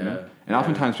self-absorbed. Yeah. You know? And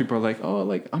oftentimes people are like, oh,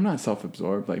 like, I'm not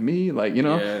self-absorbed. Like me, like, you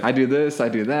know, Yeah. I do this, I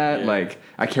do that. Yeah. Like,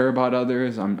 I care about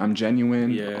others. I'm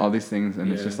genuine, Yeah. all these things.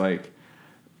 And it's Yeah. just like,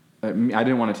 I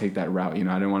didn't want to take that route. You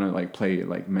know, I didn't want to like play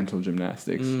like mental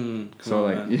gymnastics. So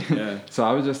like, yeah. so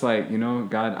I was just like, you know,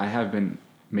 God, I have been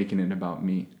making it about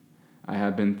me. I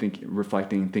have been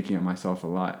reflecting, thinking of myself a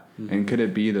lot. And could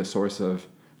it be the source of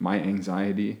my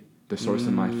anxiety, the source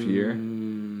of my fear,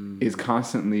 is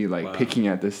constantly like picking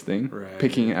at this thing,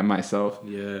 picking at myself,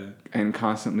 and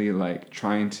constantly like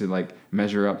trying to like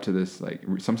measure up to this. Like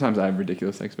sometimes I have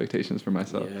ridiculous expectations for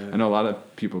myself. I know a lot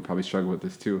of people probably struggle with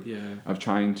this too, of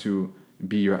trying to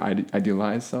be your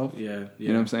idealized self. You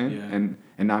know what I'm saying?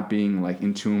 And not being like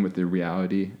in tune with the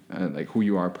reality, like who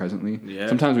you are presently.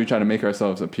 Sometimes we try to make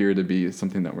ourselves appear to be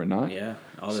something that we're not.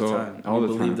 All the time. All we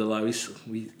the believe time. the lie.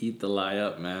 We eat the lie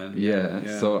up, man.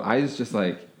 So I was just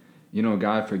like, you know,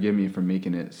 God, forgive me for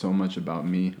making it so much about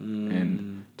me.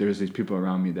 And there's these people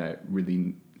around me that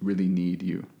really, really need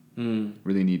you,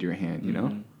 really need your hand, you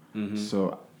know?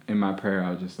 So in my prayer,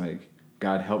 I was just like,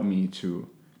 God, help me to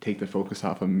take the focus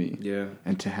off of me.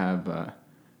 And to have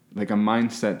like a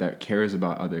mindset that cares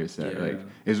about others, that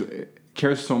like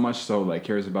cares so much so, like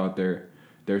cares about their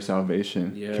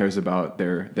salvation, cares about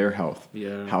their health,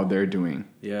 how they're doing.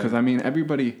 Because I mean,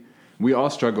 we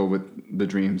all struggle with the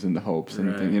dreams and the hopes and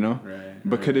everything, you know?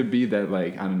 But could it be that,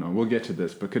 like, I don't know, we'll get to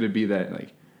this, but could it be that,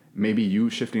 like, maybe you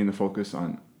shifting the focus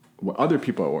on what other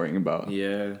people are worrying about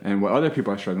and what other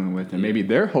people are struggling with, and maybe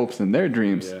their hopes and their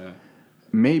dreams,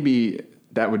 maybe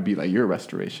that would be, like, your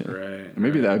restoration.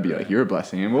 Maybe that would be, like, your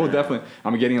blessing. And we'll definitely,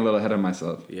 I'm getting a little ahead of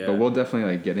myself, but we'll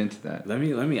definitely, like, get into that. Let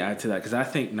me add to that, because I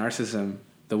think narcissism,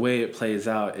 the way it plays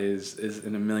out is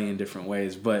in a million different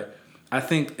ways, but I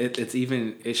think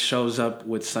it shows up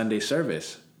with Sunday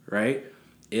service, right?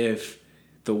 If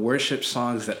the worship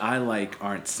songs that I like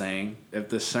aren't sang, if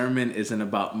the sermon isn't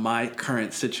about my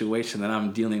current situation that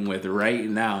I'm dealing with right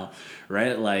now,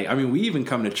 right? Like, I mean, we even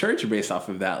come to church based off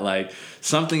of that. Like,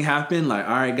 something happened, like,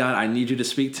 all right, God, I need you to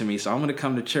speak to me. So I'm going to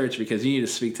come to church because you need to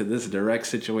speak to this direct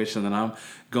situation that I'm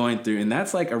going through. And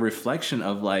that's like a reflection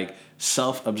of like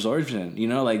self-absorption, you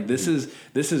know, like this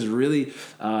is really,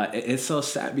 it's so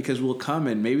sad because we'll come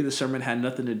and maybe the sermon had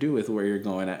nothing to do with where you're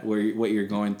going at, what you're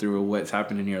going through or what's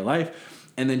happening in your life.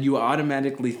 And then you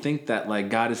automatically think that like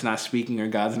God is not speaking or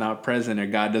God's not present or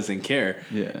God doesn't care.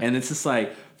 And it's just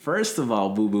like, first of all,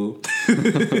 boo-boo,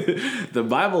 the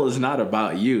Bible is not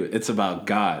about you. It's about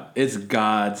God. It's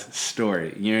God's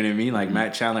story. You know what I mean? Like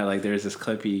Matt Chandler, like there's this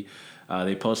clip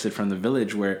they posted from The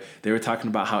Village where they were talking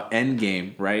about how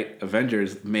Endgame, right?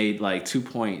 Avengers made like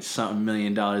 $2.something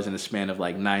million in a span of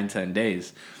like 9-10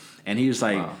 days. And he was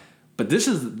like, but this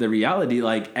is the reality.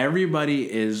 Like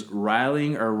everybody is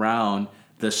rallying around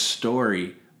the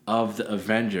story of the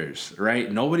Avengers,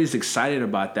 right? Nobody's excited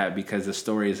about that because the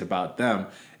story is about them.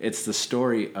 It's the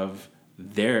story of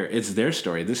it's their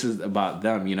story. This is about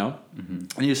them, you know?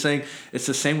 And you're saying it's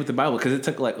the same with the Bible because it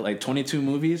took like 22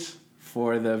 movies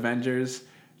for the Avengers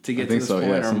to get to this point,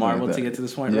 or Marvel to get to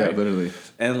this point, right? Literally.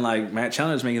 And like Matt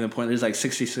Chandler's making the point, there's like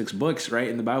 66 books, right,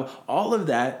 in the Bible. All of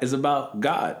that is about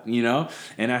God, you know?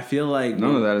 And I feel like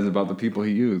none of that is about the people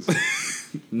he used.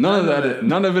 None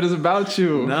of it is about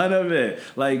you. None of it.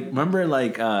 Like, remember,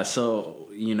 like, so,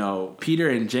 you know, Peter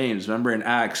and James, remember in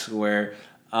Acts where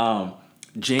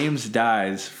James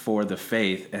dies for the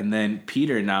faith, and then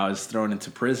Peter now is thrown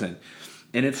into prison.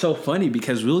 And it's so funny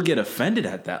because we'll get offended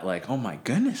at that. Like, oh my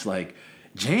goodness, like,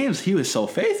 James, he was so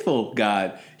faithful,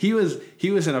 God. He was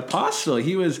an apostle.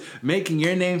 He was making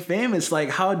your name famous. Like,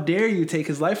 how dare you take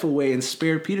his life away and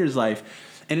spare Peter's life?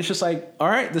 And it's just like, all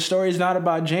right, the story is not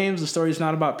about James. The story is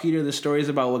not about Peter. The story is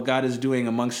about what God is doing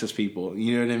amongst his people.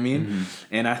 You know what I mean?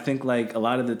 And I think like a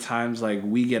lot of the times like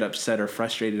we get upset or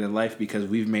frustrated in life because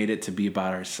we've made it to be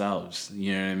about ourselves.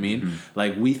 You know what I mean?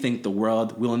 Like we think the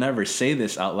world, we'll never say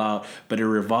this out loud, but it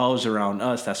revolves around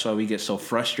us. That's why we get so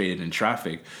frustrated in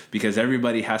traffic because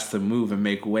everybody has to move and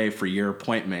make way for your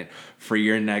appointment, for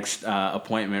your next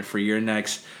appointment, for your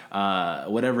next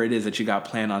whatever it is that you got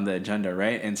planned on the agenda,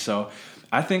 right? And so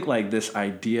I think like this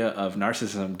idea of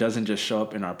narcissism doesn't just show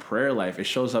up in our prayer life. It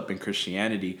shows up in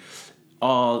Christianity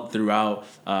all throughout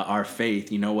our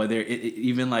faith, you know, whether it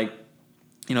even like,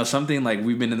 you know, something like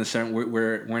we've been in the sermon,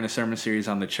 we're in a sermon series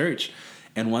on the church.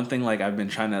 And one thing like I've been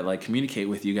trying to like communicate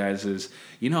with you guys is,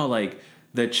 you know, like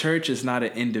the church is not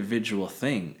an individual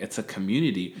thing. It's a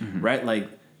community, right? Like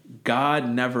God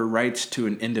never writes to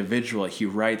an individual. He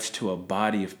writes to a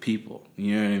body of people.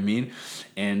 You know what I mean?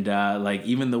 And like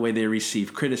even the way they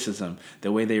receive criticism,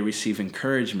 the way they receive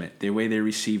encouragement, the way they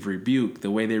receive rebuke,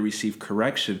 the way they receive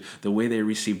correction, the way they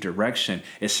receive direction,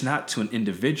 it's not to an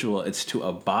individual, it's to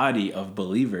a body of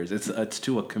believers. It's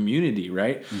to a community,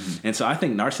 right? Mm-hmm. And so I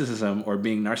think narcissism or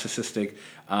being narcissistic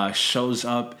shows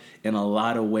up in a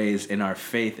lot of ways in our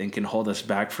faith and can hold us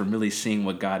back from really seeing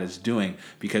what God is doing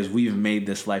because we've made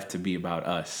this life to be about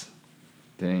us.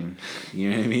 Dang. You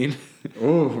know what I mean?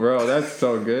 Oh, bro, that's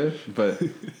so good. But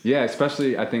yeah,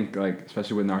 especially I think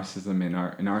especially with narcissism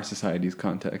in our society's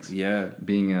context. Yeah.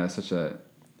 Being such a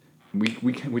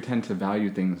we tend to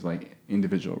value things like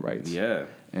individual rights. Yeah.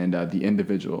 And the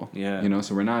individual. Yeah. You know,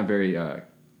 so we're not a very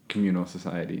communal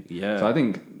society. Yeah. So I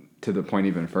think to the point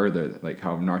even further, like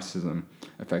how narcissism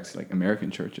affects like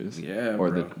American churches. Yeah. Or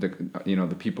bro.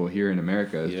 the people here in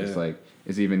America is just like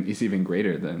it's even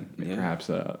greater than perhaps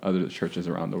other churches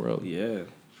around the world. Yeah,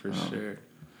 for sure.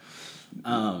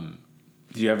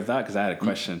 Do you have a thought? Because I had a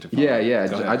question to follow. Yeah.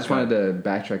 I just wanted to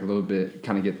backtrack a little bit,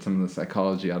 kind of get some of the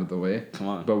psychology out of the way. Come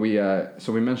on. But we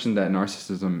mentioned that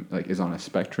narcissism like is on a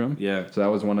spectrum. Yeah. So that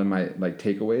was one of my like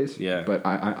takeaways. Yeah. But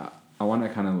I want to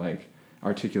kind of like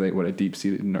articulate what a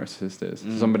deep-seated narcissist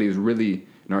is. Somebody who's really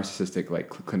narcissistic, like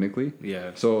clinically.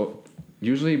 Yeah. So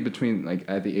usually between like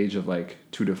at the age of like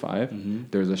 2 to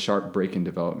 5, there's a sharp break in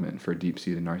development for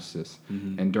deep-seated narcissists.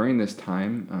 And during this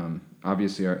time,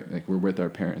 obviously we're with our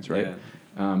parents, right?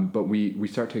 Yeah. But we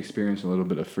start to experience a little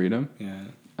bit of freedom. Yeah.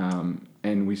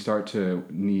 And we start to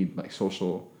need like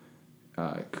social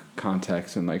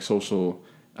context and like social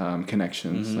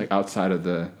connections like outside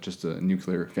of just a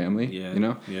nuclear family. Yeah. You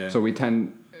know. Yeah.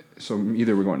 So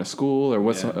either we're going to school or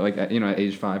what's like at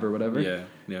age 5 or whatever. Yeah.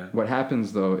 Yeah. What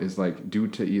happens though is like due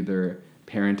to either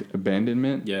parent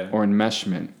abandonment or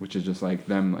enmeshment, which is just like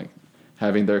them like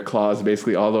having their claws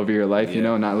basically all over your life, you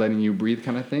know, not letting you breathe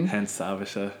kind of thing. Hence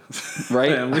Avisha.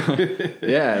 Right?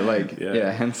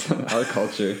 Hence our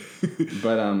culture.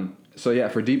 But so yeah,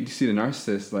 for deep-seated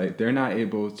narcissists, like they're not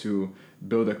able to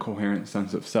build a coherent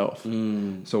sense of self.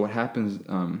 So what happens,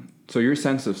 so your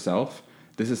sense of self,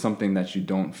 this is something that you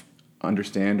don't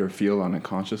understand or feel on a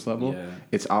conscious level. Yeah.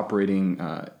 It's operating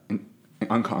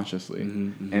unconsciously.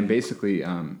 And basically,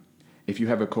 if you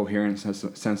have a coherent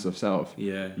sense of self,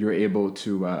 you're able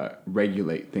to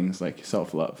regulate things like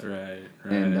self-love. Right.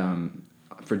 And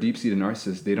for deep-seated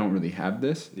narcissists, they don't really have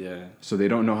this. Yeah. So they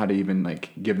don't know how to even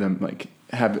like give them like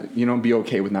be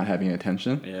okay with not having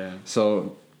attention. Yeah.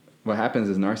 So what happens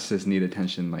is narcissists need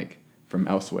attention like from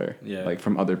elsewhere, like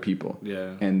from other people.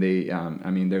 Yeah. And they,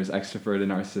 there's extroverted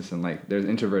narcissists and like there's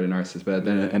introverted narcissists, but at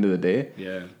the end of the day,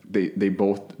 they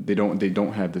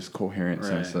don't have this coherent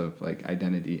sense of like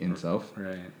identity in self.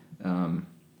 Right.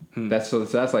 That's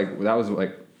like that was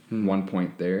like one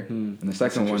point there, and the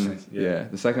second one,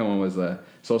 the second one was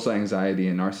social anxiety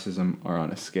and narcissism are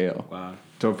on a scale. Wow.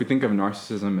 So if we think of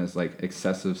narcissism as like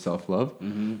excessive self-love,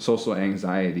 social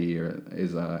anxiety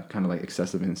is kind of like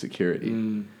excessive insecurity.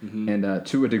 And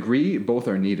to a degree, both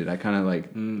are needed. I kind of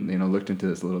like looked into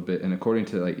this a little bit, and according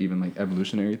to like even like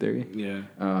evolutionary theory,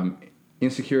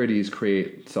 insecurities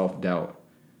create self-doubt.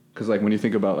 Because like when you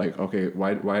think about like, okay,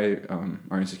 why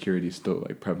are insecurities still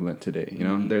like prevalent today? You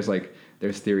know,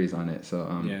 there's theories on it.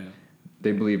 So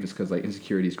they believe it's because like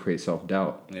insecurities create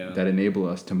self-doubt that enable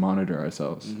us to monitor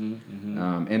ourselves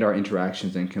and our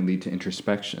interactions and can lead to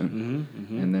introspection.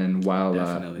 And then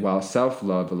while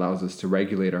self-love allows us to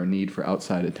regulate our need for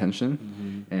outside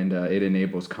attention, and it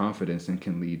enables confidence and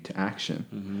can lead to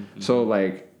action. So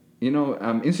like,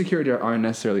 insecurity aren't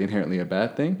necessarily inherently a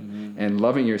bad thing. And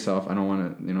loving yourself, I don't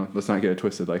want to, let's not get it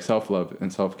twisted. Like self-love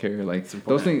and self-care, like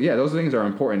those things are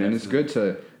important. Definitely. And it's good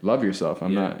to love yourself.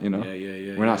 I'm not,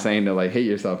 we're not saying to like hate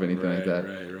yourself or anything like that.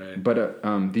 Right. But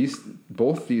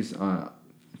both these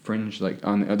fringe, like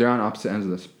they're on opposite ends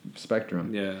of the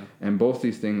spectrum. Yeah. And both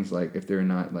these things, like if they're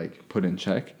not like put in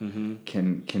check,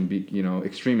 can be,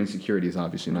 extreme insecurity is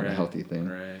obviously not a healthy thing.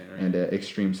 Right. And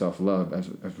extreme self-love, as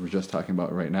we're just talking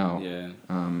about right now,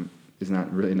 is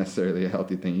not really necessarily a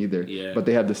healthy thing either. Yeah. But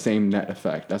they have the same net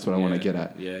effect. That's what I want to get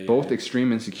at. Both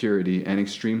extreme insecurity and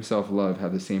extreme self-love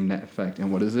have the same net effect.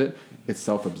 And what is it? It's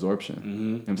self-absorption. You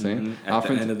know what I'm saying? At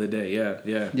the end of the day,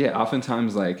 Yeah,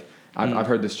 oftentimes, like, I've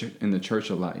heard this in the church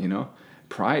a lot,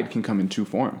 Pride can come in two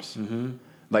forms.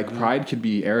 Like, pride could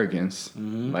be arrogance,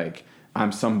 like,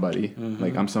 I'm somebody,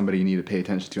 like, I'm somebody you need to pay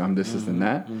attention to, I'm this and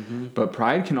that. But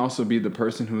pride can also be the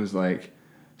person who's, like,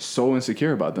 so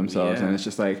insecure about themselves, and it's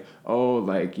just like, oh,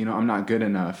 like, I'm not good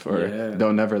enough, or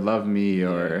they'll never love me,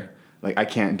 or like I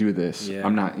can't do this. Yeah.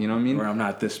 I'm not, you know what I mean? Or I'm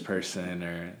not this person,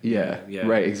 or Yeah,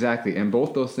 right, exactly. And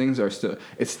both those things are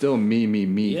it's still me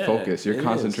Yeah, focus. You're it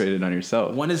concentrated on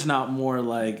yourself. One is not more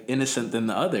like innocent than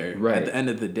the other. Right. At the end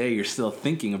of the day, you're still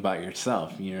thinking about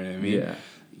yourself. You know what I mean? Yeah.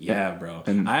 Yeah, bro.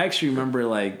 And I actually remember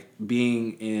like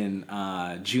being in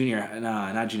not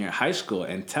junior, high school,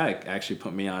 and tech actually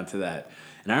put me onto that.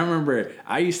 And I remember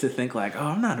I used to think like, oh,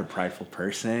 I'm not a prideful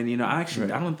person. You know, I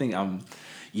don't think I'm.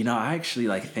 You know, I actually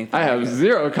like think I have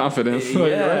zero confidence.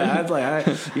 Yeah, I was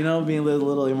like, being a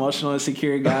little emotional,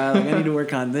 insecure guy. Like, I need to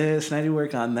work on this and I need to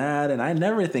work on that. And I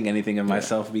never think anything of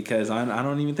myself because I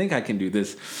don't even think I can do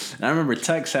this. And I remember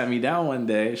Tech sat me down one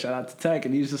day, shout out to Tech,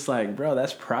 and he was just like, bro,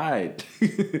 that's pride.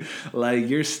 Like,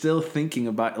 you're still thinking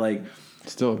about, like...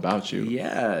 Still about you.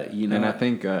 Yeah, you know. And I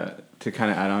think to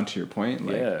kind of add on to your point,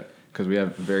 like, because we have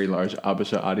a very large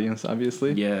Abasha audience,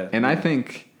 obviously. Yeah. And I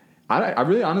think... I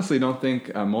really honestly don't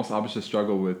think most Abasha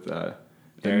struggle with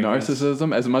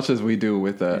narcissism as much as we do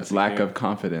with lack of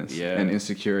confidence and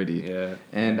insecurity. Yeah.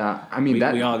 And I mean,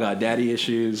 we all got daddy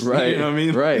issues. Right. You know what I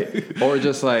mean? Right. Or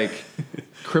just like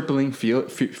crippling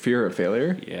fear of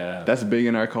failure. Yeah. That's big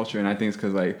in our culture. And I think it's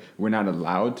because like we're not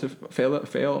allowed to fail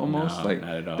almost. No, like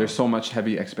not at all. There's so much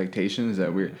heavy expectations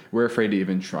that we're afraid to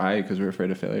even try because we're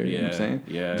afraid of failure. You know what I'm saying?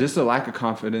 Yeah. Just a lack of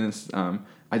confidence.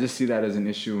 I just see that as an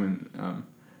issue.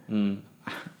 And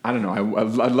I don't know.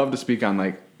 I'd love to speak on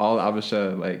like all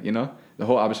Abasha, like, you know, the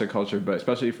whole Abasha culture, but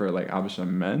especially for like Abasha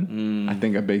men, I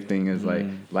think a big thing is like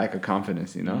lack of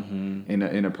confidence, you know,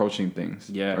 in approaching things.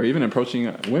 Yeah. Or even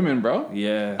approaching women, bro.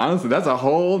 Yeah. Honestly, that's a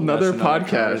whole nother podcast.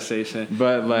 Conversation.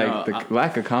 But like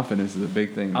lack of confidence is a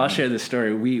big thing. I'll share this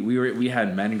story. We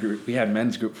had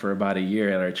men's group for about a year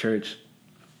at our church.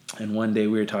 And one day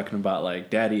we were talking about like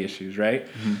daddy issues, right?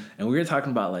 Mm-hmm. And we were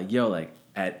talking about like, like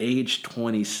at age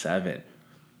 27,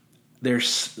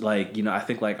 there's like, I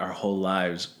think like our whole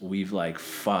lives we've like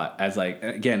fought as like,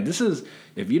 again, this is,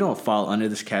 if you don't fall under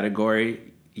this category,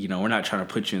 we're not trying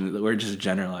to put you in, we're just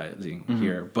generalizing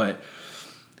here, but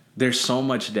there's so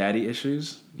much daddy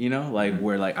issues, like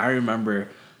where like I remember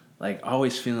like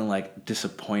always feeling like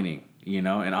disappointing,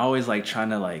 and always like trying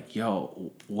to like,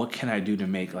 what can I do to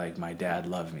make like my dad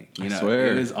love me? It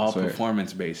is all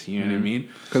performance based. You know what I mean?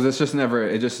 Because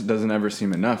it just doesn't ever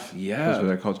seem enough. Yeah.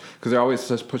 Because they're always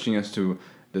just pushing us to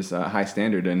this high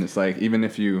standard, and it's like even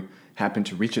if you happen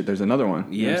to reach it, there's another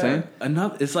one. You know what I'm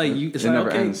saying? It's like it's like,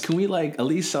 okay, ends. Can we like at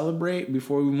least celebrate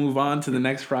before we move on to the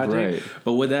next project? Right.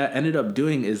 But what that ended up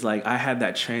doing is like I had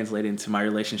that translate into my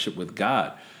relationship with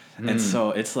God. And so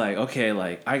it's like, okay,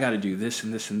 like I got to do this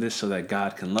and this and this so that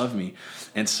God can love me.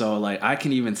 And so like I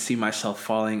can even see myself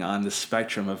falling on the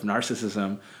spectrum of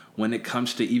narcissism when it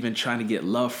comes to even trying to get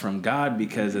love from God,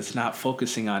 because it's not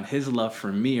focusing on his love for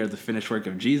me or the finished work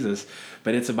of Jesus,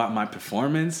 but it's about my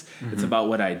performance. It's about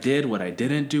what I did, what I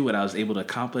didn't do, what I was able to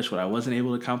accomplish, what I wasn't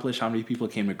able to accomplish, how many people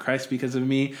came to Christ because of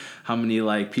me, how many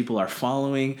like people are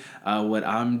following what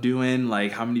I'm doing,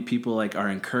 like how many people like are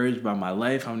encouraged by my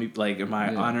life, how many like am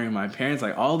I honoring my parents,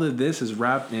 like all of this is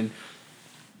wrapped in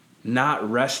not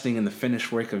resting in the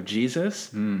finished work of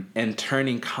Jesus and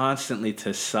turning constantly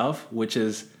to self, which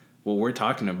is what we're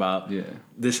talking about. Yeah.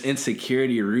 This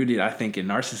insecurity rooted, I think, in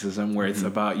narcissism, where it's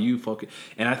about you focus.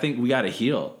 And I think we got to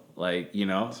heal, like,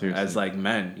 Seriously. As like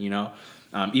men,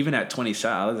 even at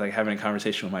 27, I was like having a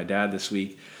conversation with my dad this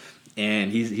week,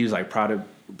 and he was like proud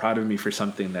of me for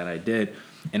something that I did.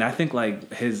 And I think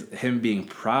like him being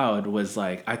proud was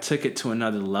like, I took it to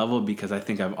another level because I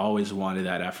think I've always wanted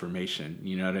that affirmation.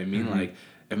 You know what I mean? Like,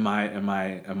 am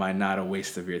I not a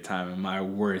waste of your time? Am I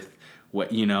worth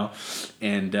what,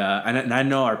 and I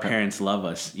know our parents love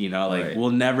us, like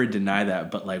we'll never deny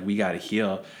that, but like we got to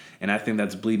heal. And I think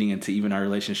that's bleeding into even our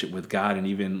relationship with God and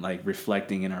even like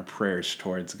reflecting in our prayers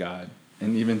towards God.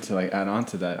 And even to like add on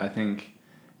to that, I think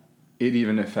it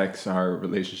even affects our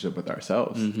relationship with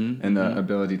ourselves and the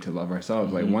ability to love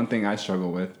ourselves. Like one thing I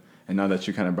struggle with, and now that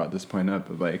you kind of brought this point up,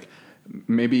 of like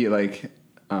maybe like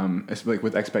it's like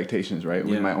with expectations, right?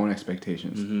 With my own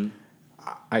expectations.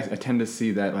 I tend to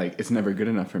see that like it's never good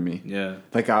enough for me. Yeah.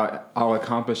 Like I'll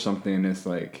accomplish something and it's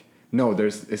like, no,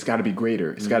 it's got to be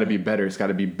greater. It's got to be better. It's got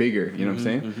to be bigger. You know what I'm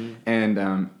saying? And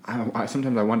I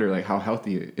sometimes I wonder like how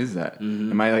healthy is that?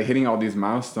 Am I like hitting all these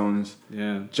milestones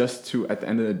just to at the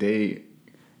end of the day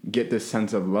get this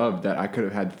sense of love that I could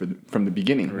have had from the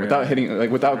beginning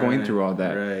without going through all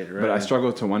that? Right. But I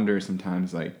struggle to wonder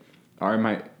sometimes like, are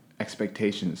my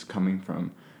expectations coming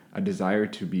from a desire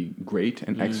to be great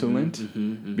and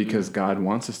excellent because God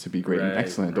wants us to be great and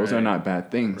excellent. Those are not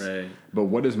bad things. Right. But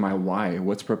what is my why?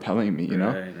 What's propelling me, you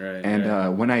know?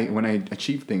 And when I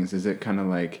achieve things, is it kind of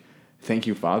like thank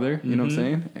you, Father, you know what I'm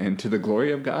saying? And to the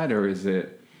glory of God? Or is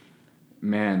it,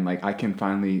 man, like I can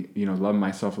finally, love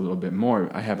myself a little bit more.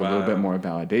 I have a little bit more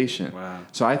validation. Wow.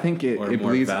 So I think it more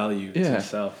bleeds value to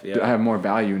self. Yeah. I have more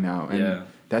value now. And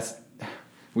Yeah.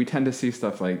 we tend to see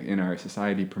stuff like in our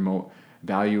society promote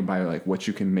value by like what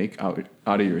you can make out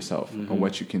of yourself or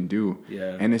what you can do.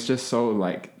 Yeah. And it's just so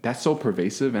like, that's so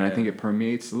pervasive. And I think it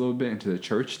permeates a little bit into the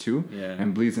church too. Yeah.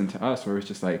 And bleeds into us, where it's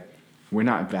just like, we're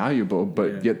not valuable,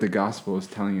 but yet the gospel is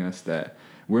telling us that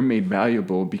we're made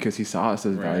valuable because he saw us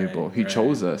as valuable. He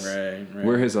chose us. Right.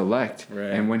 We're his elect.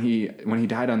 Right. And when he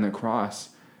died on the cross,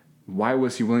 why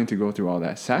was he willing to go through all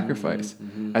that sacrifice?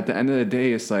 At the end of the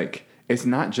day, it's like, it's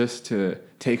not just to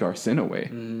take our sin away.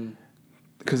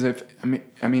 Because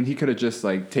he could have just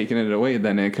like taken it away,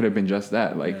 then it could have been just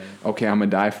that. Like, okay, I'm gonna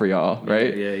die for y'all,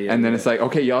 right? Yeah, and then it's like,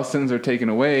 okay, y'all sins are taken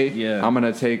away. Yeah. I'm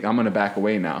gonna back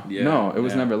away now. Yeah, No, it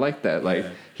was never like that. Like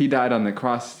he died on the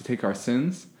cross to take our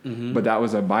sins, but that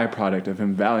was a byproduct of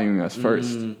him valuing us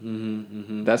first.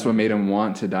 That's what made him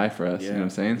want to die for us. You know what I'm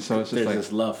saying? So it's just There's like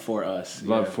this love for us.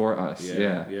 love for us.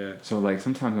 Yeah. So like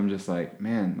sometimes I'm just like,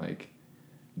 man, like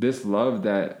this love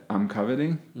that I'm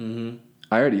coveting,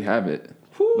 I already have it.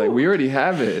 Like we already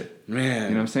have it. Man. You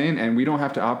know what I'm saying? And we don't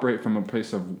have to operate from a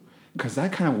place of, because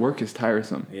that kind of work is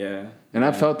tiresome. Yeah. And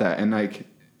I've felt that, and like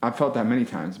I've felt that many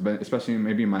times, but especially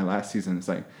maybe in my last season, it's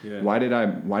like, why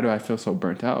do I feel so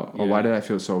burnt out, or why did I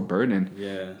feel so burdened?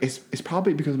 Yeah. It's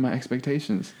probably because of my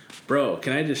expectations. Bro,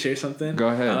 can I just share something? Go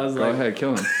ahead,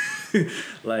 kill him.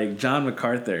 Like John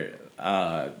MacArthur,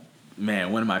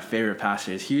 man, one of my favorite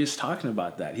pastors, he was talking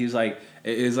about that. He was like,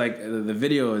 the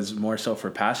video is more so for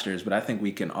pastors, but I think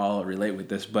we can all relate with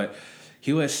this. But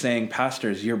he was saying,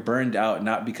 pastors, you're burned out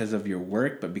not because of your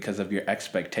work, but because of your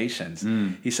expectations.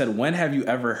 He said, when have you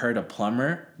ever heard a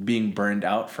plumber being burned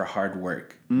out for hard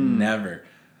work? Never.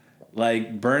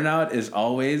 Like, burnout is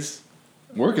always...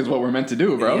 Work is what we're meant to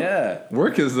do, bro. Yeah.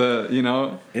 Work is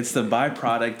It's the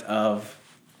byproduct of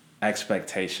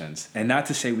expectations. And not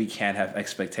to say we can't have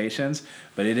expectations,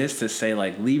 but it is to say,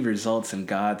 like, leave results in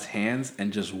God's hands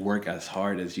and just work as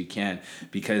hard as you can,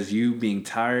 because you being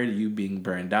tired, you being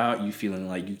burned out, you feeling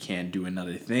like you can't do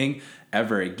another thing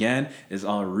ever again is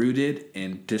all rooted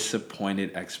in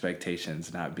disappointed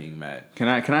expectations not being met. Can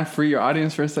I free your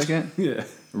audience for a second? Yeah.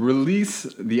 Release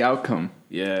the outcome.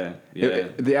 Yeah.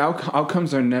 The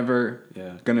outcomes are never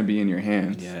gonna be in your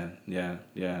hands. Yeah.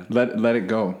 Let it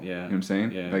go. Yeah. You know what I'm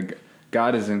saying? Yeah. Like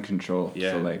God is in control.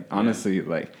 Yeah. So like honestly,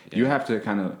 like you have to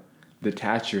kind of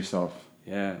detach yourself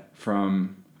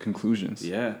from conclusions.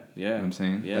 Yeah. You know what I'm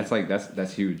saying? Yeah.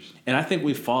 That's huge. And I think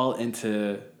we fall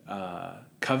into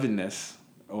covetousness,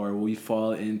 or we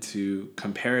fall into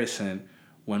comparison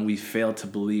when we fail to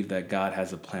believe that God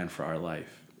has a plan for our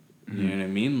life. You know what I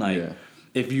mean? Like,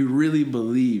 if you really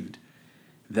believed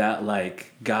that,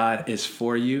 like, God is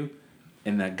for you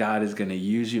and that God is going to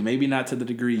use you, maybe not to the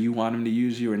degree you want him to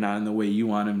use you or not in the way you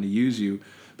want him to use you,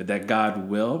 but that God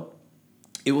will,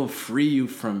 it will free you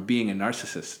from being a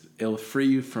narcissist. It will free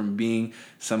you from being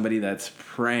somebody that's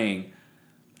praying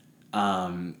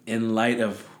in light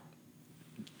of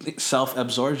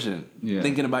self-absorption,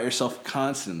 thinking about yourself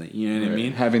constantly. You know what I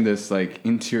mean? Having this like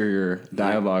interior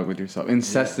dialogue with yourself,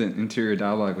 incessant interior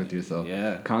dialogue with yourself.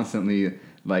 Constantly,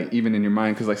 like even in your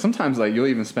mind, because like sometimes like you'll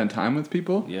even spend time with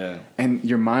people. And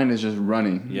your mind is just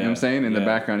running. You know what I'm saying? In the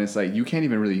background, it's like you can't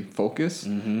even really focus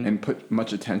and put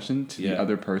much attention to the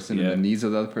other person and the needs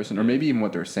of the other person, or maybe even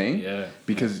what they're saying.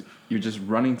 Because you're just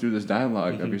running through this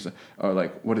dialogue of yourself, or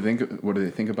like, what do they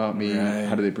think about me?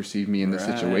 How do they perceive me in this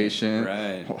situation?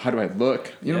 How do I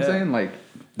look? You know what I'm saying? Like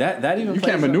that even you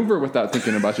can't maneuver without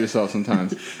thinking about yourself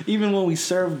sometimes. Even when we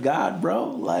serve God,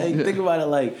 bro. Like think about it.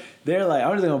 Like they're like,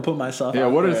 I'm just gonna put myself.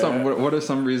 out What there. are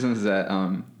some reasons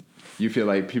that you feel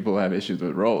like people have issues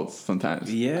with roles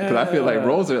sometimes? Yeah. Because I feel like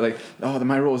roles are like,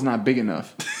 my role is not big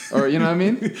enough, or you know what I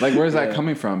mean? Like where's that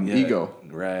coming from? Ego.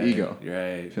 Ego.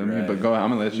 Feel me? But go ahead, I'm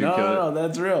gonna let you kill it. No,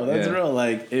 that's real. That's real.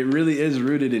 Like it really is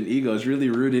rooted in ego. It's really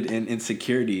rooted in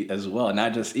insecurity as well,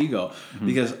 not just ego.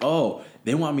 Because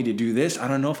they want me to do this. I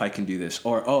don't know if I can do this.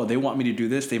 Or they want me to do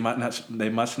this. They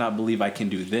must not believe I can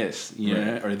do this, you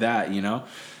know, or that, you know.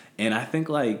 And I think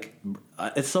like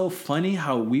it's so funny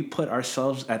how we put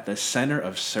ourselves at the center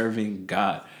of serving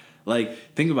God. Like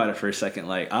think about it for a second.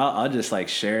 Like I'll just like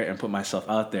share it and put myself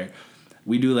out there.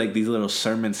 We do like these little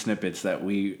sermon snippets that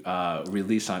we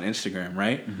release on Instagram,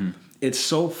 right? It's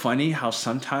so funny how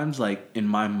sometimes, like in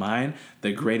my mind,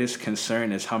 the greatest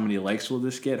concern is how many likes will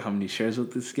this get, how many shares will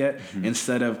this get,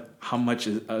 instead of how much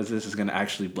this is going to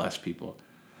actually bless people.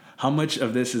 How much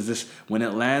of this is this when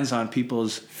it lands on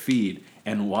people's feed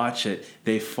and watch it,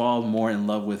 they fall more in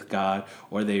love with God,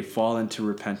 or they fall into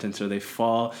repentance, or they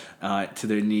fall to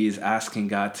their knees asking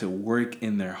God to work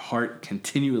in their heart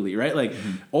continually, right? Like,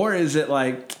 or is it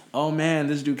like, oh man,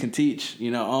 this dude can teach,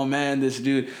 oh man, this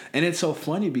dude. And it's so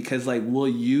funny because like we'll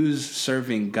use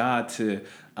serving God to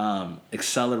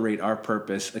accelerate our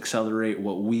purpose, accelerate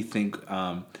what we think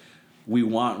we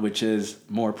want, which is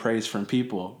more praise from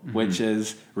people, which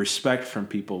is respect from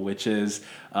people, which is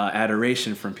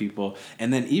adoration from people.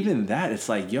 And then even that, it's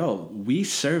like, yo, we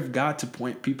serve God to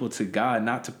point people to God,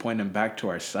 not to point them back to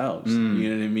ourselves. You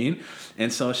know what I mean?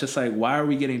 And so it's just like, why are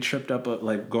we getting tripped up,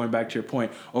 like going back to your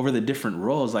point, over the different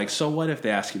roles? Like, so what if they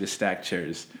ask you to stack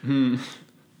chairs?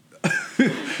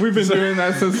 We've been doing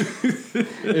that since.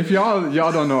 If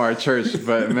y'all don't know our church,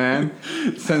 but man,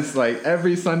 since like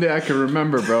every Sunday I can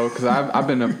remember, bro. Because I've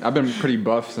been pretty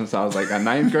buff since I was like a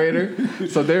 9th grader.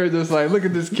 So they were just like, look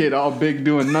at this kid, all big,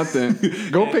 doing nothing.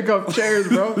 Go pick up chairs,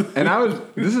 bro. And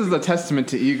this is a testament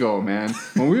to ego, man.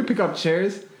 When we would pick up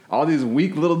chairs, all these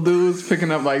weak little dudes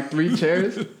picking up like 3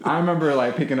 chairs. I remember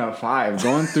like picking up 5,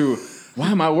 going through. Why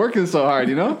am I working so hard,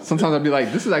 Sometimes I'd be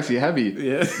like, this is actually heavy.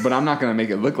 Yeah. But I'm not going to make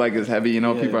it look like it's heavy,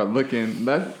 People are looking.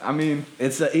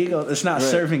 It's the ego. It's not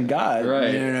serving God.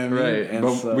 Right. You know what I mean? Right. And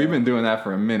but we've been doing that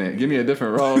for a minute. Give me a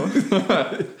different role.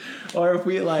 Or if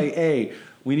we like, hey,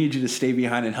 we need you to stay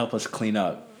behind and help us clean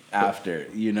up after,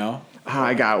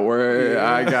 I got work. Yeah.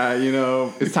 I got,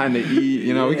 it's time to eat.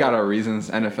 We got our reasons,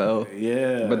 NFL.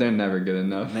 Yeah. But they're never good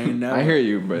enough. They're never. I hear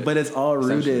you, but it's all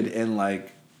rooted in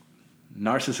like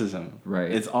narcissism.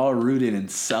 Right. It's all rooted in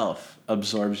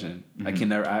self-absorption. I can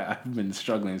never. I've been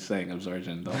struggling saying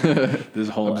absorption this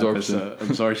whole episode.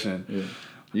 Absorption. Yeah.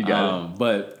 You got it.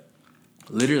 But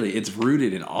literally, it's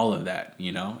rooted in all of that.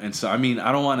 And so I mean,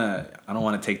 I don't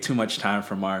want to take too much time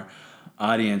from our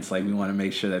audience. Like we want to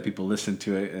make sure that people listen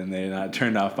to it and they're not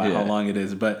turned off by how long it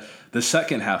is. But the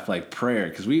second half, like prayer,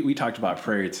 because we talked about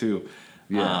prayer too.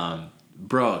 Yeah.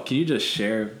 Bro, can you just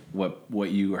share what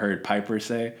you heard Piper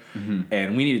say?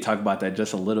 And we need to talk about that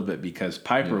just a little bit because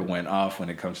Piper went off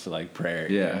when it comes to like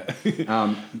prayer.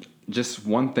 Yeah. Just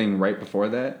one thing right before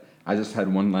that. I just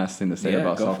had one last thing to say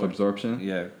about self-absorption.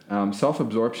 Yeah.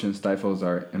 Self-absorption stifles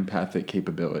our empathic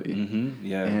capability.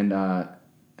 Yeah. And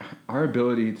our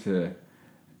ability to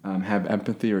have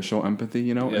empathy or show empathy,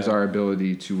 is our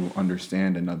ability to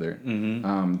understand another,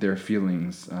 their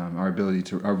feelings, our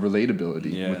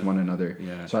relatability with one another.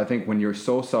 Yeah. So I think when you're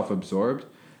so self-absorbed,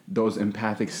 those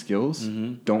empathic skills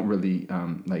don't really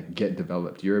like get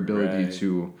developed. Your ability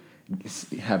to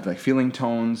have like feeling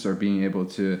tones or being able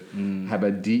to have a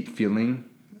deep feeling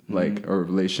like or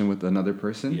relation with another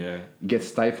person gets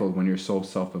stifled when you're so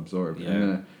self-absorbed.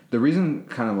 And the reason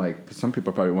kind of like, 'cause some people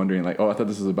are probably wondering like, oh, I thought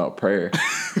this was about prayer.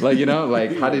 Like,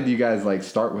 like how did you guys like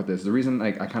start with this? The reason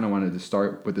like I kind of wanted to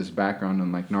start with this background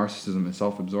on like narcissism and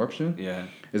self-absorption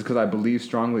is because I believe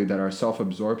strongly that our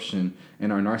self-absorption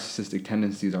and our narcissistic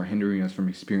tendencies are hindering us from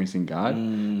experiencing God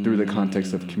through the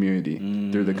context of community,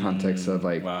 through the context of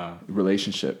like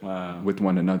relationship with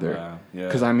one another.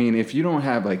 Because I mean, if you don't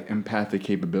have like empathic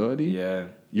capability,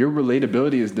 your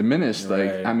relatability is diminished.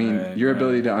 Your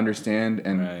ability to understand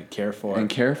and care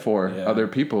for other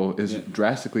people is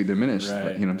drastically diminished. You know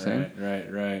what I'm saying?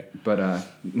 Right. But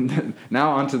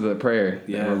now onto the prayer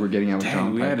where we're getting out with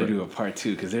John we Piper. had to do a part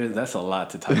 2 because that's a lot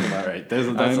to talk about. Right, that's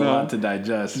a lot to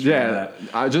digest. Yeah,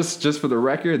 just for the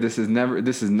record, this is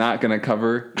not going to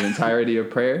cover the entirety of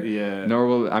prayer. Nor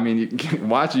will you can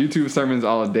watch YouTube sermons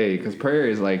all day because prayer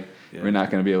is like. We're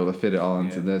not going to be able to fit it all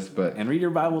into this, and read your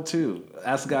Bible too.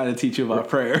 Ask God to teach you about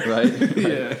prayer,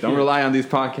 right? Don't rely on these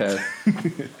podcasts.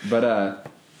 But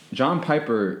John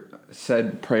Piper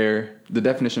said prayer, the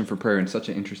definition for prayer, in such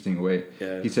an interesting way.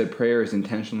 He said prayer is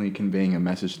intentionally conveying a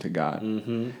message to God.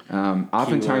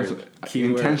 Oftentimes,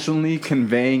 intentionally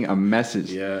conveying a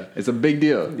message. It's a big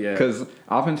deal because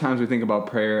oftentimes we think about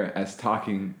prayer as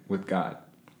talking with God.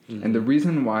 And the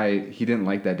reason why he didn't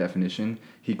like that definition,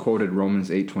 he quoted Romans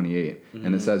 8:28,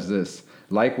 and it says this: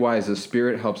 "Likewise, the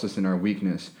Spirit helps us in our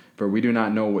weakness, for we do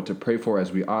not know what to pray for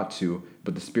as we ought to,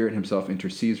 but the Spirit himself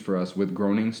intercedes for us with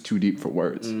groanings too deep for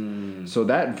words." So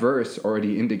that verse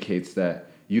already indicates that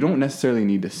you don't necessarily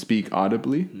need to speak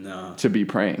audibly to be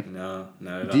praying. No,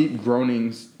 not at all. Deep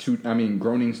groanings too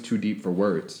deep for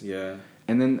words.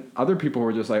 And then other people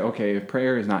were just like, okay, if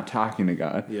prayer is not talking to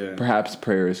God, perhaps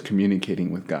prayer is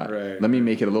communicating with God. Let me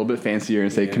make it a little bit fancier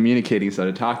and say communicating instead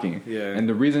of talking. And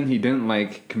the reason he didn't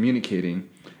like communicating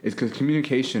is because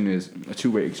communication is a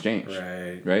two-way exchange.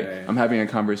 Right? I'm having a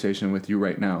conversation with you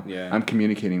right now. Yeah. I'm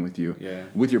communicating with you. Yeah.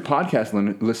 With your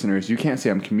podcast listeners, you can't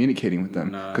say I'm communicating with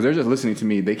them because they're just listening to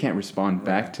me. They can't respond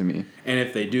back to me. And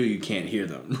if they do, you can't hear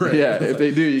them. Right? Yeah, if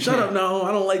they do, you Shut can't. up, no,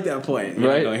 I don't like that point. You're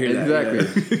Right? not gonna hear Exactly.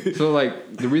 That. Yeah. So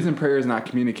like the reason prayer is not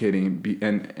communicating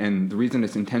and the reason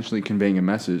it's intentionally conveying a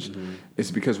message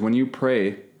is because when you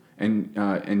pray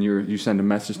and you send a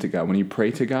message to God, when you pray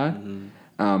to God,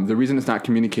 the reason it's not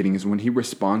communicating is when He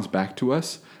responds back to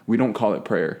us, we don't call it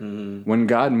prayer. When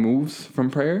God moves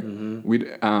from prayer, we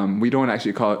don't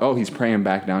actually call it, oh, He's praying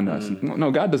back down to us.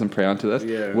 No, God doesn't pray onto us.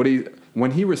 Yeah.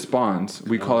 When He responds,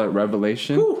 we call it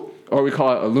revelation. Or we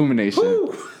call it illumination,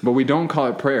 but we don't call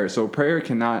it prayer. So prayer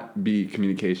cannot be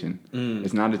communication.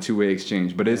 It's not a two-way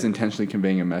exchange, but it is intentionally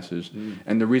conveying a message.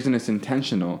 And the reason it's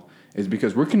intentional is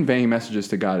because we're conveying messages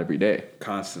to God every day.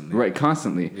 Constantly. Right,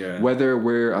 constantly. Yeah. Whether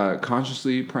we're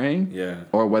consciously praying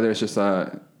or whether it's just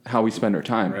how we spend our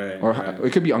time.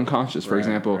 It could be unconscious. For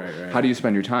example, how do you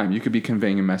spend your time? You could be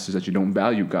conveying a message that you don't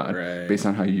value God based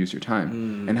on how you use your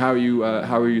time. And how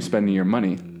are you spending your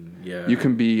money? Yeah. You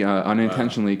can be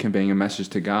unintentionally conveying a message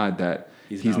to God that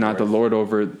He's not the Lord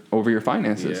over your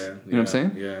finances. You know what I'm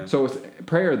saying? Yeah. So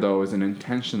prayer, though, is an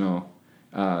intentional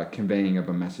conveying of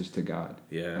a message to God.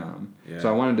 So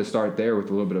I wanted to start there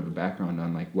with a little bit of a background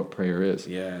on like what prayer is.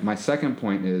 My second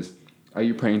point is, are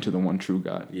you praying to the one true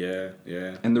God?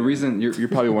 And the reason you're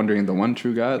probably wondering, the one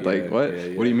true God, like what?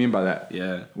 What do you mean by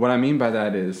that? What I mean by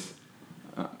that is,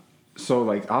 so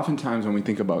like oftentimes when we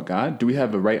think about God, do we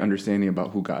have a right understanding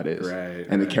about who God is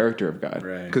and the character of God?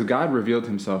 Because God revealed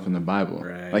Himself in the Bible.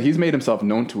 Like He's made Himself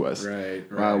known to us.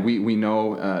 We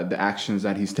know the actions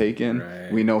that He's taken.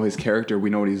 We know His character. We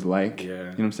know what He's like. You know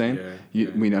what I'm saying?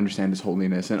 We understand His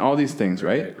holiness and all these things,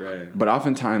 right? But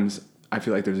oftentimes I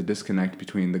feel like there's a disconnect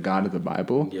between the God of the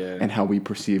Bible and how we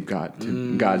perceive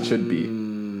God God should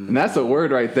be. And that's a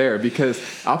word right there, because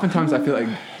oftentimes I feel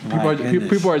like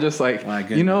people are just like,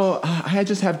 I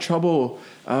just have trouble,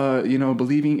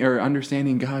 believing or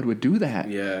understanding God would do that,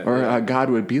 God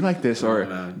would be like this,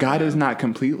 or God is not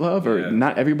complete love, or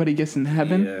not everybody gets in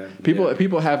heaven.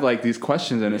 People have like these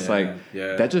questions, and it's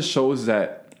that just shows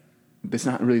that it's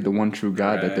not really the one true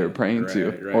God that they're praying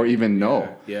to, or even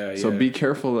know. So be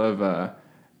careful of,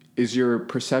 is your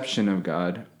perception of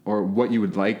God, or what you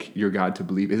would like your God to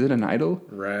believe, is it an idol?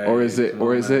 Or is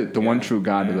it the one true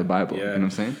God of the Bible? You know what I'm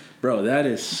saying? Bro, that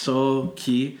is so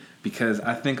key, because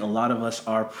I think a lot of us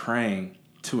are praying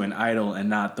to an idol and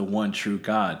not the one true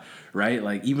God, right?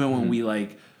 Like even when we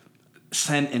like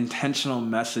send intentional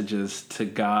messages to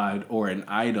God or an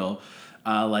idol,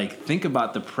 like think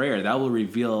about the prayer. That will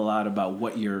reveal a lot about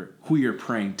who you're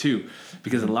praying to,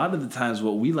 because a lot of the times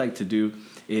what we like to do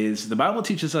is, the Bible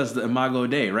teaches us the imago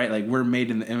Dei, right? Like we're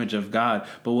made in the image of God.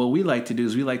 But what we like to do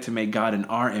is we like to make God in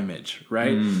our image,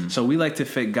 right? So we like to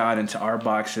fit God into our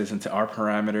boxes, into our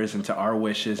parameters, into our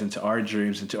wishes, into our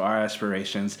dreams, into our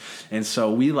aspirations. And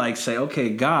so we like say, okay,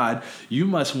 God, you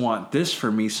must want this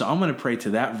for me, so I'm going to pray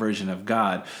to that version of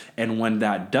God. And when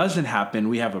that doesn't happen,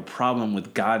 we have a problem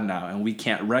with God now, and we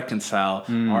can't reconcile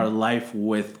our life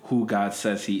with who God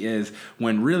says He is,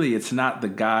 when really it's not the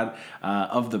God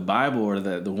of the Bible or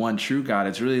the one true God.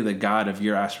 It's really the God of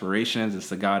your aspirations. It's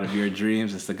the God of your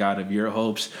dreams. It's the God of your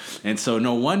hopes. And so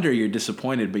no wonder you're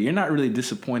disappointed, but you're not really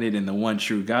disappointed in the one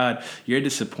true God. You're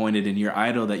disappointed in your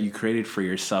idol that you created for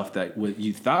yourself, that what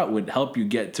you thought would help you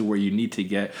get to where you need to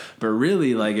get. But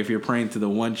really, like if you're praying to the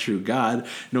one true God,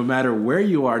 no matter where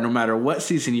you are, no matter what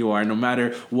season you are, no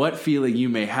matter what feeling you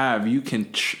may have, you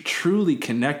can truly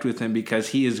connect with Him, because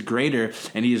He is greater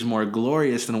and He is more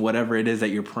glorious than whatever it is that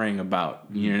you're praying about.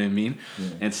 You know what I mean?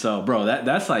 And so, bro,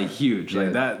 that's like huge.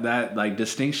 Like that like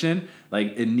distinction,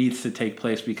 like it needs to take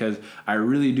place, because I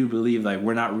really do believe like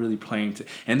we're not really praying to,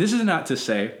 and this is not to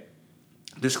say,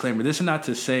 disclaimer, this is not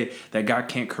to say that God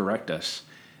can't correct us,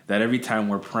 that every time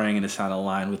we're praying and it's not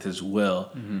aligned with His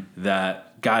will,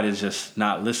 that God is just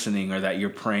not listening, or that you're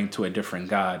praying to a different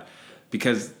God.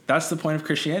 Because that's the point of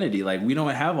Christianity. Like we don't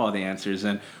have all the answers,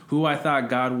 and who I thought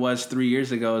God was 3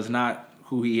 years ago is not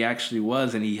who He actually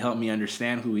was, and He helped me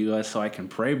understand who He was so I can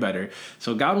pray better.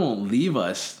 So God won't leave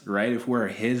us, right? If we're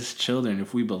His children,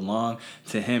 if we belong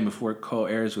to Him, if we're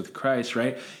co-heirs with Christ,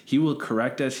 right? He will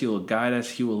correct us, He will guide us,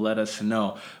 He will let us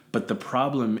know. But the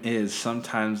problem is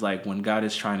sometimes like when God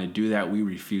is trying to do that, we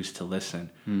refuse to listen,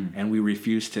 and we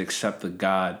refuse to accept the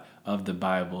God of the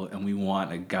Bible, and we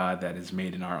want a God that is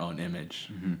made in our own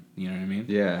image. You know what I mean?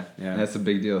 Yeah, that's a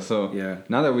big deal. So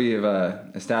now that we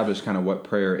have established kind of what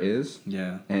prayer is,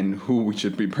 and who we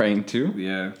should be praying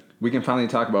to, we can finally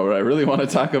talk about what I really want to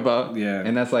talk about. Yeah.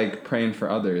 And that's like praying for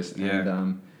others.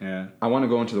 Yeah. And I want to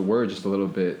go into the word just a little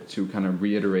bit to kind of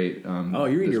reiterate. Oh,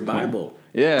 you read your Bible.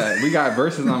 Yeah, we got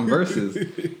verses on verses.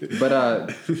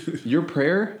 But your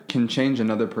prayer can change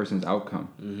another person's outcome.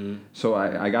 Mm-hmm. So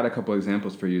I got a couple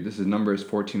examples for you. This is Numbers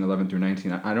 14:11 through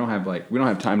 19. I don't have we don't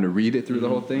have time to read it through the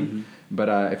whole thing. Mm-hmm.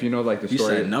 But if you know the story. You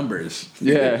said Numbers.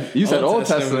 Yeah, you said Old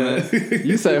Testament.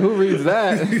 You said who reads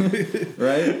that,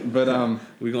 right? But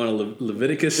we going to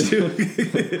Leviticus too?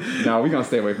 No, we're gonna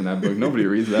stay away from that book. Nobody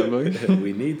reads that book.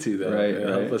 We need to though. Right.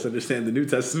 Help us understand the New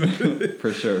Testament.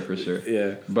 For sure.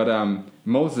 Yeah. But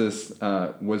Moses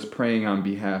was praying on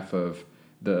behalf of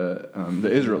the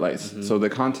Israelites. Mm-hmm. So the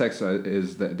context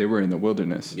is that they were in the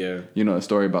wilderness. Yeah. You know the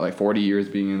story about 40 years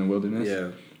being in the wilderness.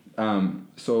 Yeah.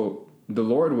 So the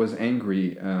Lord was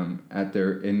angry at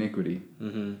their iniquity.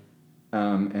 Mm-hmm.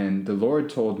 And the Lord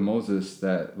told Moses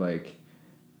that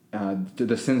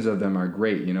the sins of them are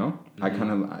great, you know? Mm-hmm. I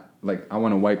kind of I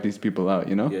want to wipe these people out,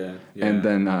 you know? Yeah. And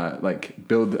then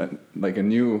build a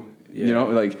new, you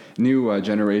know, new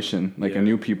generation, a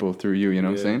new people through you, you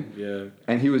know what I'm saying? Yeah.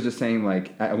 And he was just saying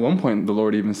at one point the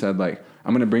Lord even said I'm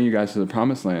going to bring you guys to the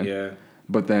promised land. Yeah.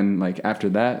 But then after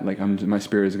that, my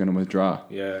spirit is going to withdraw.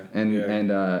 Yeah.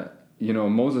 And you know,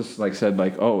 Moses said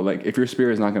if your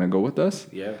spirit is not going to go with us,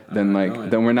 then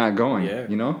then we're not going,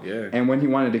 you know? Yeah. And when he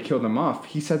wanted to kill them off,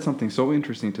 he said something so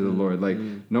interesting to the Lord.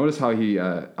 Notice how he,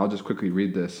 I'll just quickly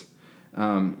read this.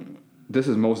 This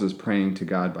is Moses praying to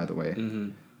God, by the way. Mm-hmm.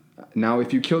 Now,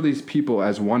 if you kill these people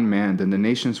as one man, then the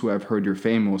nations who have heard your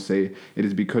fame will say it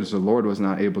is because the Lord was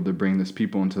not able to bring this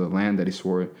people into the land that he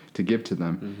swore to give to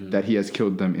them, that he has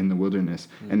killed them in the wilderness.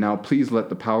 And now please let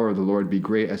the power of the Lord be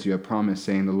great as you have promised,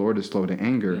 saying the Lord is slow to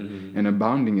anger and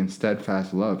abounding in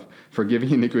steadfast love,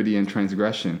 forgiving iniquity and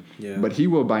transgression. Yeah. But he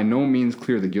will by no means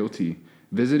clear the guilty,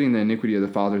 visiting the iniquity of the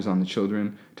fathers on the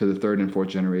children to the third and fourth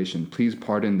generation. Please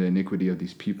pardon the iniquity of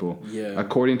these people,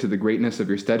 according to the greatness of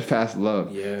your steadfast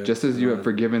love, just as you have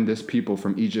forgiven this people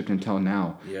from Egypt until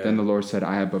now. Then the Lord said,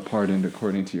 I have but pardoned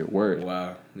according to your word.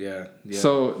 Wow. Yeah.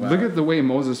 So look at the way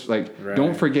Moses,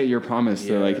 don't forget your promise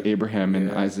to Abraham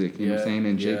and Isaac, you know what I'm saying,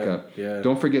 and Jacob. Yeah.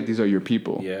 Don't forget these are your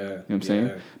people. Yeah. You know what I'm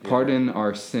saying? Pardon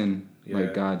our sin,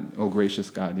 God, oh gracious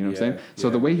God, you know what I'm saying? So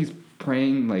the way he's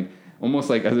praying,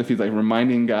 almost as if he's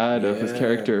reminding God of his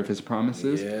character, of his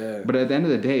promises. Yeah. But at the end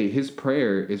of the day, his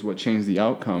prayer is what changed the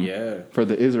outcome for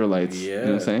the Israelites. Yeah. You know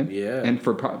what I'm saying? Yeah. And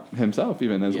for himself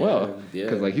even as well.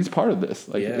 Because he's part of this.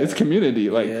 It's community.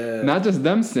 Not just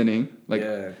them sinning.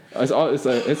 It's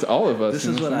all of us. This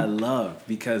is what I love,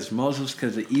 because Moses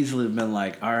could have easily been all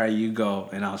right, you go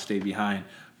and I'll stay behind.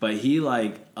 But he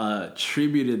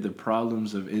attributed the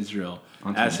problems of Israel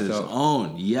as himself. His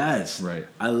own. Yes. Right.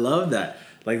 I love that.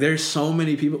 There's so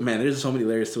many people, man, there's so many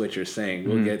layers to what you're saying.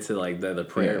 We'll get to the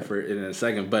prayer for it in a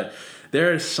second, but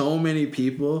there are so many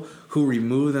people who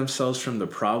remove themselves from the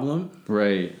problem.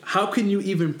 Right. How can you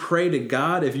even pray to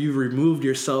God if you've removed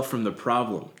yourself from the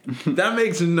problem? That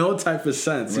makes no type of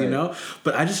sense, you know?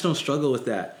 But I just don't struggle with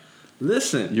that.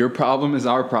 Listen. Your problem is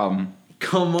our problem.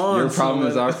 Come on. Your problem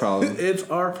is our problem. It's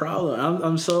our problem.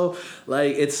 I'm so,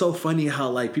 it's so funny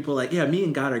how, people me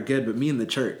and God are good, but me and the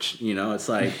church, you know? It's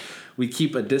we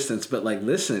keep a distance, but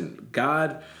listen,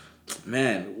 God,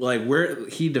 man,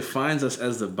 he defines us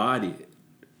as the body.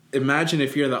 Imagine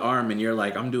if you're the arm and you're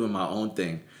I'm doing my own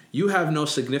thing. You have no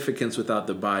significance without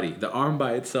the body. The arm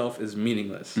by itself is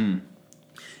meaningless.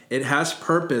 It has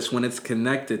purpose when it's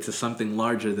connected to something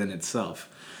larger than itself.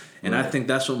 And I think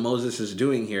that's what Moses is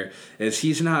doing here, is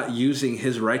he's not using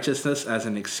his righteousness as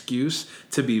an excuse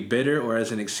to be bitter or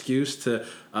as an excuse to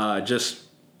just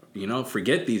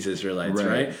forget these Israelites,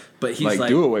 right? But he's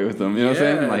do away with them. You know what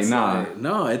I'm saying? Nah.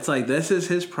 No, it's this is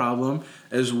his problem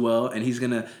as well, and he's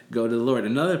going to go to the Lord.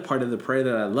 Another part of the prayer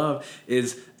that I love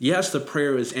is, yes, the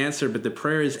prayer is answered, but the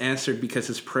prayer is answered because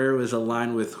his prayer was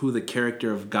aligned with who the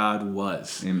character of God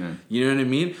was. Amen. You know what I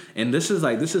mean? And this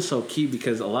is so key,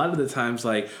 because a lot of the times,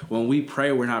 when we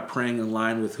pray, we're not praying in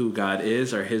line with who God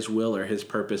is or his will or his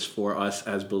purpose for us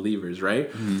as believers,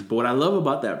 right? Mm-hmm. But what I love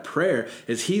about that prayer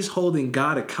is he's holding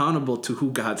God accountable to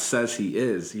who God says he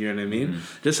is. You know what I mean?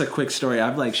 Mm-hmm. Just a quick story.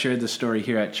 I've shared this story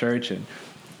here at church, and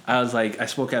I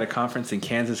spoke at a conference in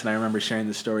Kansas, and I remember sharing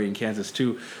this story in Kansas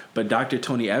too. But Dr.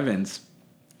 Tony Evans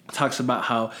talks about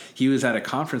how he was at a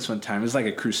conference one time. It was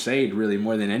a crusade, really,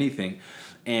 more than anything.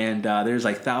 And there's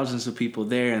thousands of people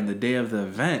there. And the day of the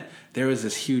event, there was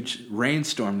this huge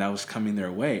rainstorm that was coming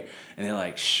their way. And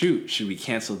they're shoot, should we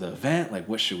cancel the event?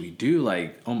 What should we do?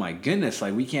 Oh my goodness,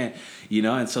 we can't,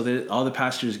 And so all the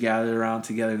pastors gathered around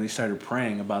together and they started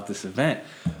praying about this event.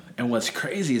 And what's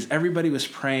crazy is everybody was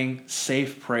praying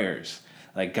safe prayers.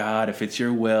 Like, God, if it's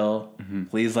your will,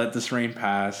 please let this rain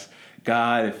pass.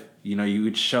 God, if you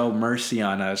would show mercy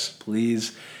on us,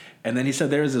 please. And then he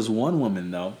said there was this one woman,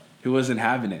 though, who wasn't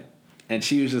having it. And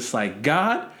she was just like,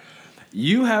 God,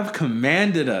 you have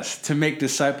commanded us to make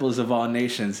disciples of all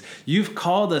nations. You've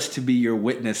called us to be your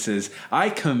witnesses. I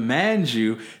command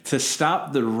you to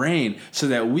stop the rain so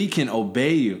that we can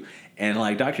obey you. And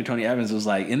like Dr. Tony Evans was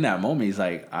like, in that moment, he's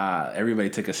like, everybody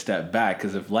took a step back,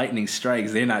 because if lightning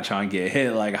strikes, they're not trying to get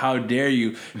hit. Like, how dare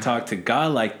you talk to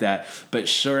God like that? But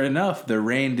sure enough, the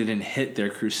rain didn't hit their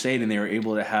crusade, and they were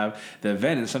able to have the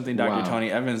event. And something Dr.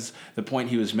 Tony Evans, the point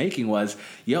he was making was,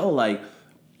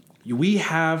 we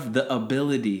have the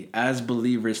ability as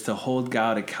believers to hold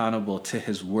God accountable to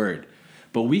his word.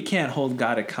 But we can't hold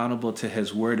God accountable to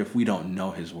his word if we don't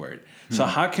know his word. So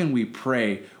how can we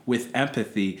pray with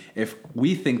empathy if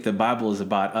we think the Bible is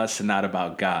about us and not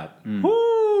about God?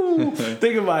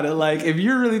 Think about it. Like, if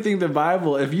you really think the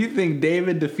Bible, if you think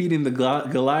David defeating the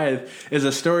Goliath is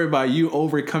a story about you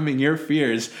overcoming your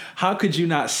fears, how could you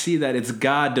not see that it's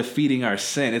God defeating our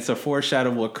sin? It's a foreshadow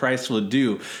of what Christ will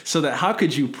do. So that how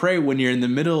could you pray when you're in the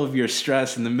middle of your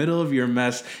stress, in the middle of your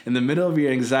mess, in the middle of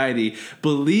your anxiety,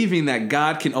 believing that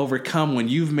God can overcome when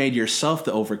you've made yourself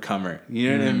the overcomer?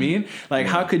 You know what I mean? Like,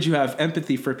 how could you have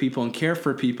empathy for people and care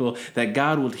for people, that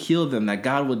God would heal them, that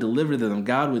God would deliver them,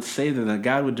 God would save them, that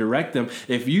God would direct them,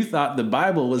 if you thought the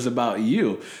Bible was about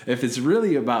you? If it's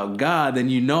really about God, then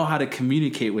you know how to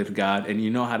communicate with God, and you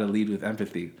know how to lead with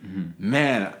empathy.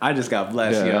 Man, I just got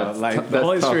blessed, yo. Like, the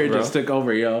Holy Spirit just took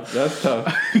over, yo. That's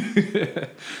tough.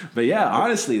 But yeah,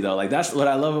 honestly though, like, that's what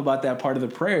I love about that part of the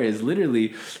prayer, is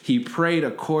literally he prayed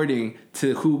according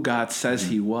to who God says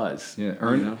he was. Yeah,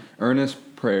 earnest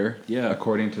prayer,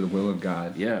 according to the will of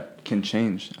God, can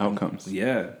change outcomes.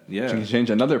 Can change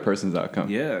another person's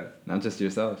outcome. Not just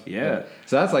yourself. So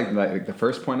that's like the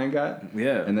first point I got.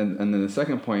 And then the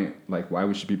second point, like why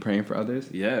we should be praying for others.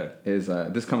 Is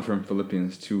this comes from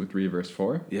Philippians 2:3 verse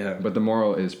 4. But the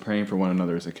moral is praying for one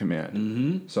another is a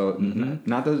command. So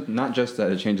not just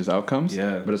that it changes outcomes,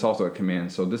 but it's also a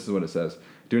command. So this is what it says.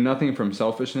 Do nothing from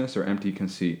selfishness or empty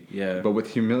conceit, but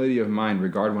with humility of mind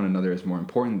regard one another as more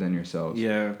important than yourselves.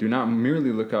 Do not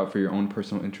merely look out for your own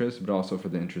personal interests, but also for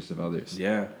the interests of others.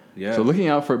 So looking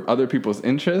out for other people's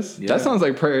interests, that sounds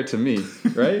like prayer to me,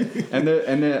 right? and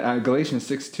then Galatians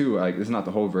 6:2, like, it's not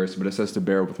the whole verse, but it says to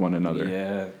bear with one another.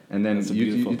 And then that's a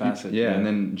beautiful passage. And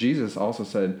then Jesus also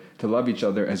said to love each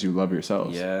other as you love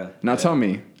yourselves. Now tell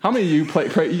me, how many of you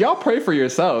pray? Y'all pray for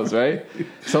yourselves, right?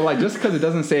 So like, just because it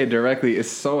doesn't say it directly, it's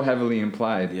so heavily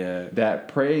implied that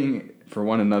praying for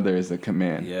one another is a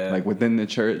command. Like within the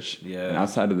church and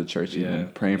outside of the church, even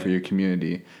praying for your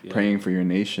community, praying for your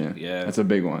nation. That's a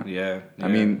big one. I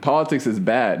mean, politics is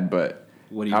bad, but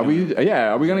are we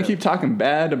going to keep talking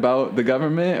bad about the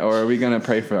government, or are we going to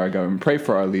pray for our government, pray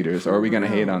for our leaders, or are we going to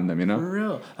hate on them, For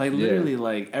real. Like, literally,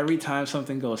 like, every time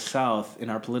something goes south in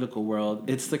our political world,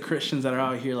 it's the Christians that are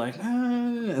out here like,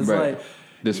 it's like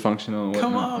dysfunctional.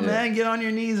 Come on, man, get on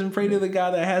your knees and pray to the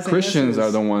God that has Christians answers.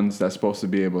 are the ones that's supposed to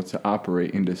be able to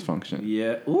operate in dysfunction.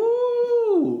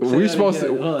 We're supposed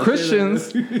to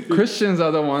Christians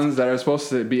are the ones that are supposed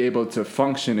to be able to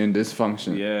function in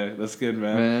dysfunction. That's good,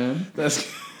 man. That's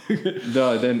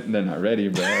no, they're not ready,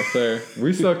 bro. Sir,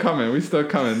 we still coming.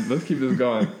 Let's keep this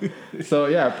going.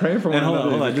 So praying for one another.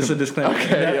 Hold on, just a disclaimer.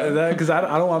 Because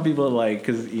I don't want people to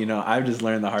because I've just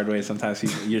learned the hard way. Sometimes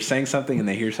you're saying something and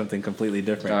they hear something completely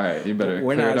different. All right, you better.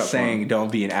 We're not saying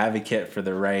don't be an advocate for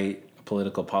the right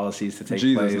political policies to take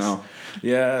place. No.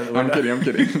 I'm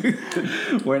kidding.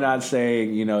 We're not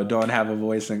saying, don't have a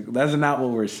voice. And that's not what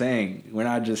we're saying. We're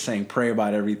not just saying pray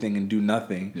about everything and do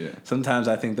nothing. Sometimes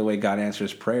I think the way God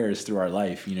answers prayer is through our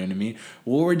life. You know what I mean?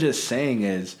 What we're just saying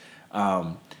is,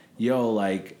 I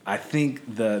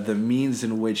think the means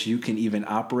in which you can even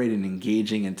operate in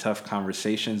engaging in tough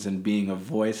conversations and being a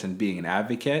voice and being an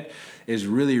advocate is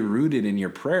really rooted in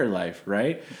your prayer life,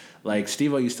 right? Like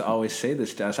Steve-O used to always say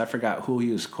this to us. I forgot who he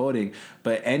was quoting,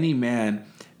 but any man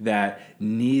that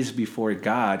knees before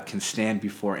God can stand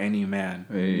before any man.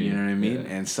 You know what I mean?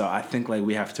 And so I think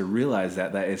we have to realize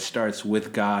that it starts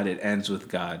with God, it ends with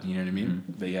God. You know what I mean?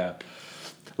 But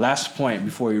last point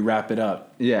before we wrap it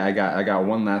up. I got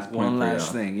one last point. One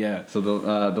last thing. So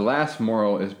the last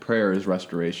moral is prayer is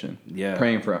restoration.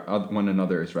 Praying for one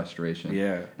another is restoration.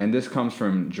 And this comes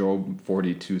from Job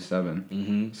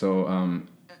 42:7. So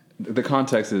the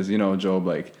context is, Job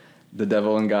the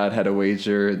devil and God had a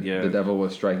wager. Yeah. The devil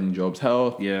was striking Job's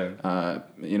health. Yeah.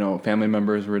 Family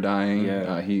members were dying.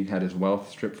 Yeah. He had his wealth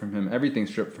stripped from him. Everything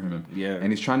stripped from him. Yeah.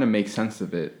 And he's trying to make sense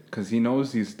of it because he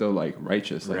knows he's still like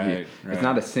righteous. Like Right. it's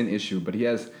not a sin issue, but he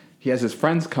has his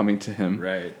friends coming to him.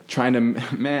 Right. Trying to,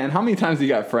 man, how many times you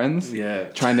got friends? Yeah.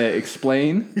 Trying to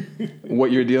explain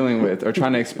what you're dealing with or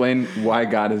trying to explain why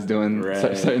God is doing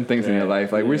certain things in your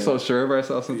life. Like we're so sure of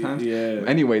ourselves sometimes. Yeah.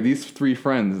 Anyway, these three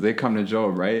friends, they come to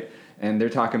Job, right? And they're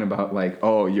talking about like,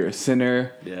 oh, you're a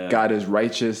sinner. Yeah. God is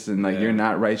righteous, and like you're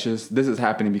not righteous. This is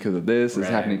happening because of this. This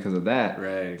is happening because of that.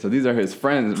 Right. So these are his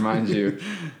friends, mind you.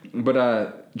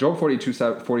 But Job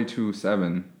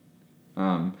 42:7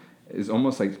 is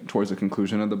almost like towards the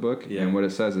conclusion of the book. Yeah. And what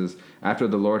it says is, after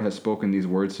the Lord has spoken these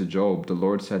words to Job, the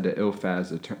Lord said to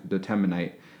Eliphaz the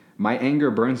Temanite, "My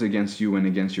anger burns against you and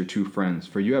against your two friends,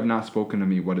 for you have not spoken to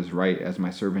me what is right, as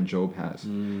my servant Job has.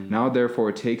 Now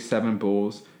therefore take 7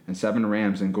 bulls and 7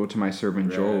 rams and go to my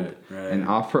servant Job and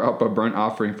offer up a burnt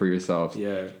offering for yourselves.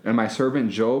 Yeah. And my servant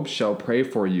Job shall pray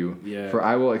for you, for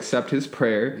I will accept his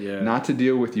prayer, not to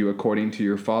deal with you according to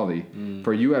your folly.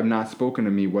 For you have not spoken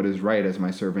to me what is right, as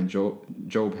my servant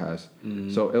Job has."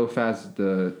 So Eliphaz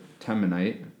the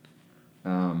Temanite,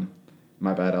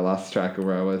 my bad, I lost track of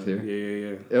where I was here.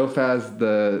 Yeah. Eliphaz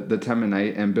the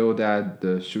Temanite and Bildad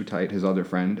the Shuhite, his other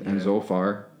friend, and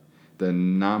Zophar the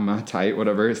Naamatite,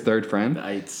 whatever, his third friend. The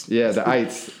ites. Yeah, the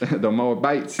ites, the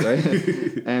Moabites, right?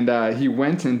 And he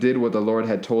went and did what the Lord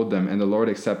had told them, and the Lord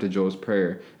accepted Job's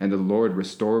prayer, and the Lord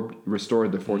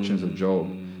restored the fortunes of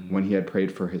Job when he had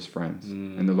prayed for his friends.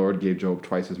 And the Lord gave Job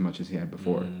twice as much as he had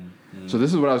before. So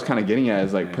this is what I was kind of getting at,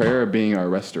 is like prayer being our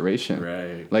restoration.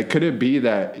 Right. Like, could it be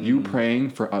that you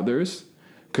praying for others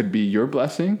could be your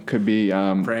blessing? Could be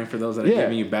Praying for those that are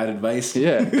giving you bad advice.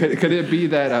 Yeah. Could it be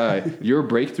that your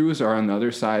breakthroughs are on the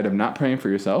other side of not praying for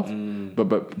yourself,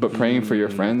 but praying for your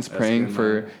friends, praying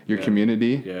for your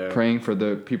community, praying for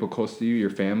the people close to you, your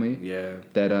family. Yeah.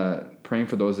 That praying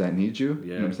for those that need you.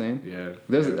 You know what I'm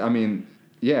saying?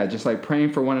 Yeah. Just like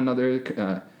praying for one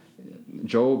another.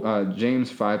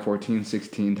 James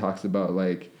 5:14-16 talks about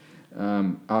like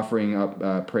offering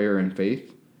up prayer and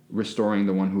faith, restoring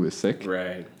the one who is sick.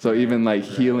 Right. So even like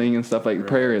healing and stuff, like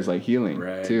prayer is like healing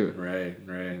too.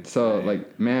 Right. So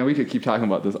like, man, we could keep talking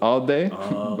about this all day.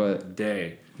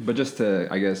 But just to,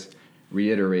 I guess,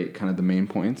 reiterate kind of the main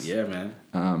points. Yeah,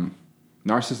 man.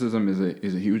 Narcissism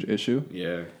is a huge issue.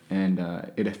 Yeah. And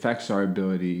it affects our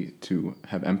ability to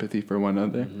have empathy for one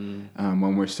another.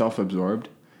 When we're self-absorbed,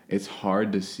 it's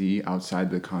hard to see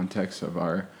outside the context of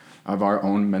our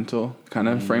own mental kind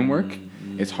of framework.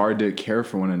 It's hard to care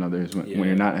for one another when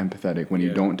you're not empathetic, when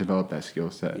you don't develop that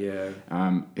skill set. Yeah.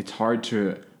 It's hard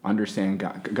to understand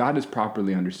God. God is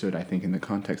properly understood, I think, in the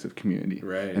context of community,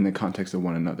 in the context of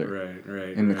one another,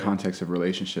 in the context of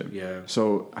relationship. Yeah.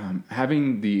 So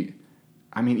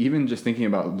even just thinking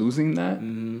about losing that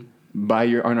by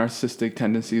our narcissistic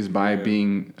tendencies, by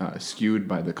being skewed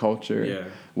by the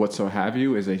culture, what so have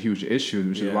you, is a huge issue,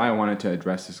 which is why I wanted to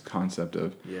address this concept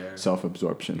of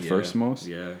self-absorption first most.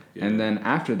 And then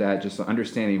after that, just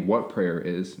understanding what prayer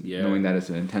is, knowing that it's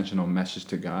an intentional message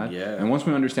to God. And once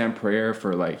we understand prayer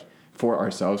for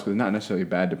ourselves, because it's not necessarily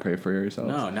bad to pray for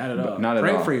yourselves. No, not at all. Not at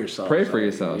all. Pray for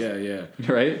yourselves. Yeah.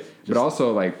 Right? But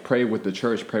also like pray with the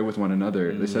church, pray with one another.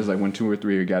 It says like when 2 or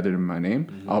 3 are gathered in my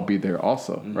name, I'll be there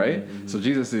also, right? So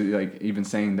Jesus is like even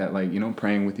saying that, like,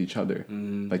 praying with each other,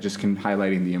 like just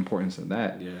highlighting the importance of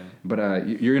that. Yeah. But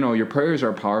your prayers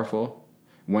are powerful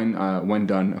when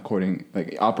done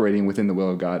operating within the will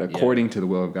of God, according to the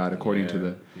will of God, according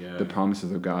to the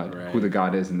promises of God, who the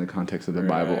God is in the context of the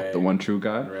Bible, the one true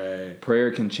God.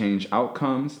 Prayer can change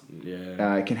outcomes.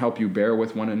 It can help you bear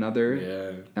with one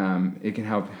another. It can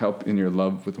help in your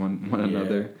love with one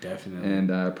another. Definitely.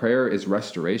 And prayer is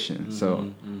restoration.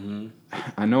 So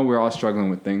I know we're all struggling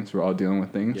with things. We're all dealing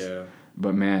with things. Yeah.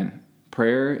 But man,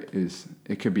 prayer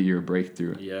it could be your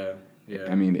breakthrough. Yeah.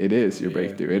 I mean, it is your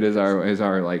breakthrough. It is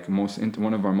our like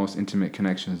one of our most intimate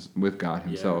connections with God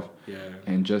Himself.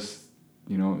 And just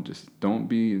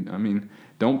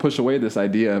don't push away this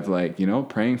idea of like,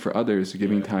 praying for others,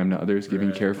 giving time to others,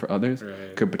 giving care for others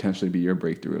could potentially be your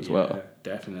breakthrough as well.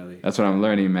 Definitely. That's what I'm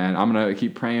learning, man. I'm gonna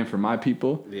keep praying for my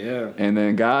people. Yeah. And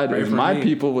then God and my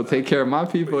people will take care of my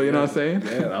people. You know what I'm saying?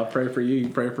 Yeah. I'll pray for you. You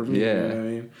pray for me. Yeah. You know what I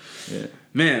mean? Yeah.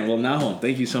 Man, well, Nahum,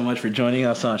 thank you so much for joining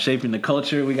us on Shaping the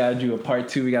Culture. We got to do a part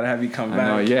 2. We got to have you come back. I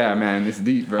know, yeah, man. It's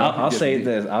deep, bro. I'll say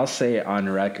this. I'll say it on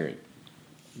record.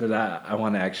 Because I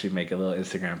want to actually make a little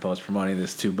Instagram post promoting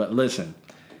this too. But listen,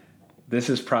 this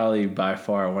is probably by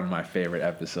far one of my favorite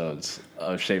episodes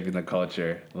of Shaping the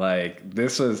Culture. Like,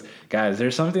 this was... Guys,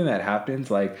 there's something that happens.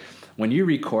 Like, when you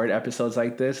record episodes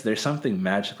like this, there's something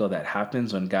magical that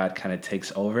happens when God kind of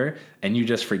takes over and you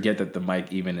just forget that the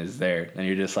mic even is there and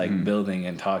you're just like building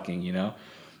and talking, you know?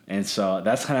 And so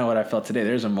that's kind of what I felt today.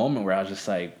 There's a moment where I was just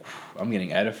like, I'm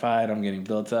getting edified, I'm getting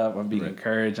built up, I'm being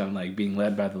encouraged, I'm like being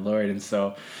led by the Lord. And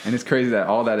it's crazy that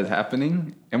all that is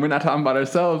happening and we're not talking about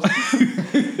ourselves.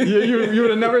 you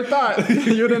would have never thought.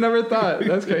 You would have never thought.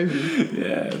 That's crazy.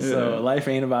 Yeah. So life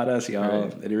ain't about us, y'all.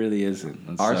 Right. It really isn't.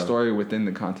 And our story within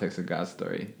the context of God's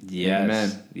story. Yes.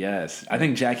 Amen. Yes. I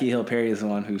think Jackie Hill Perry is the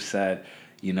one who said,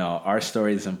 you know, our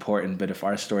story is important, but if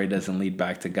our story doesn't lead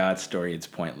back to God's story, it's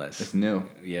pointless. It's new.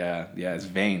 Yeah, it's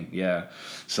vain. Yeah.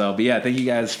 So, but yeah, thank you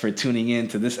guys for tuning in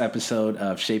to this episode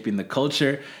of Shaping the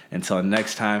Culture. Until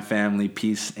next time, family,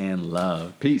 peace and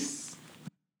love. Peace.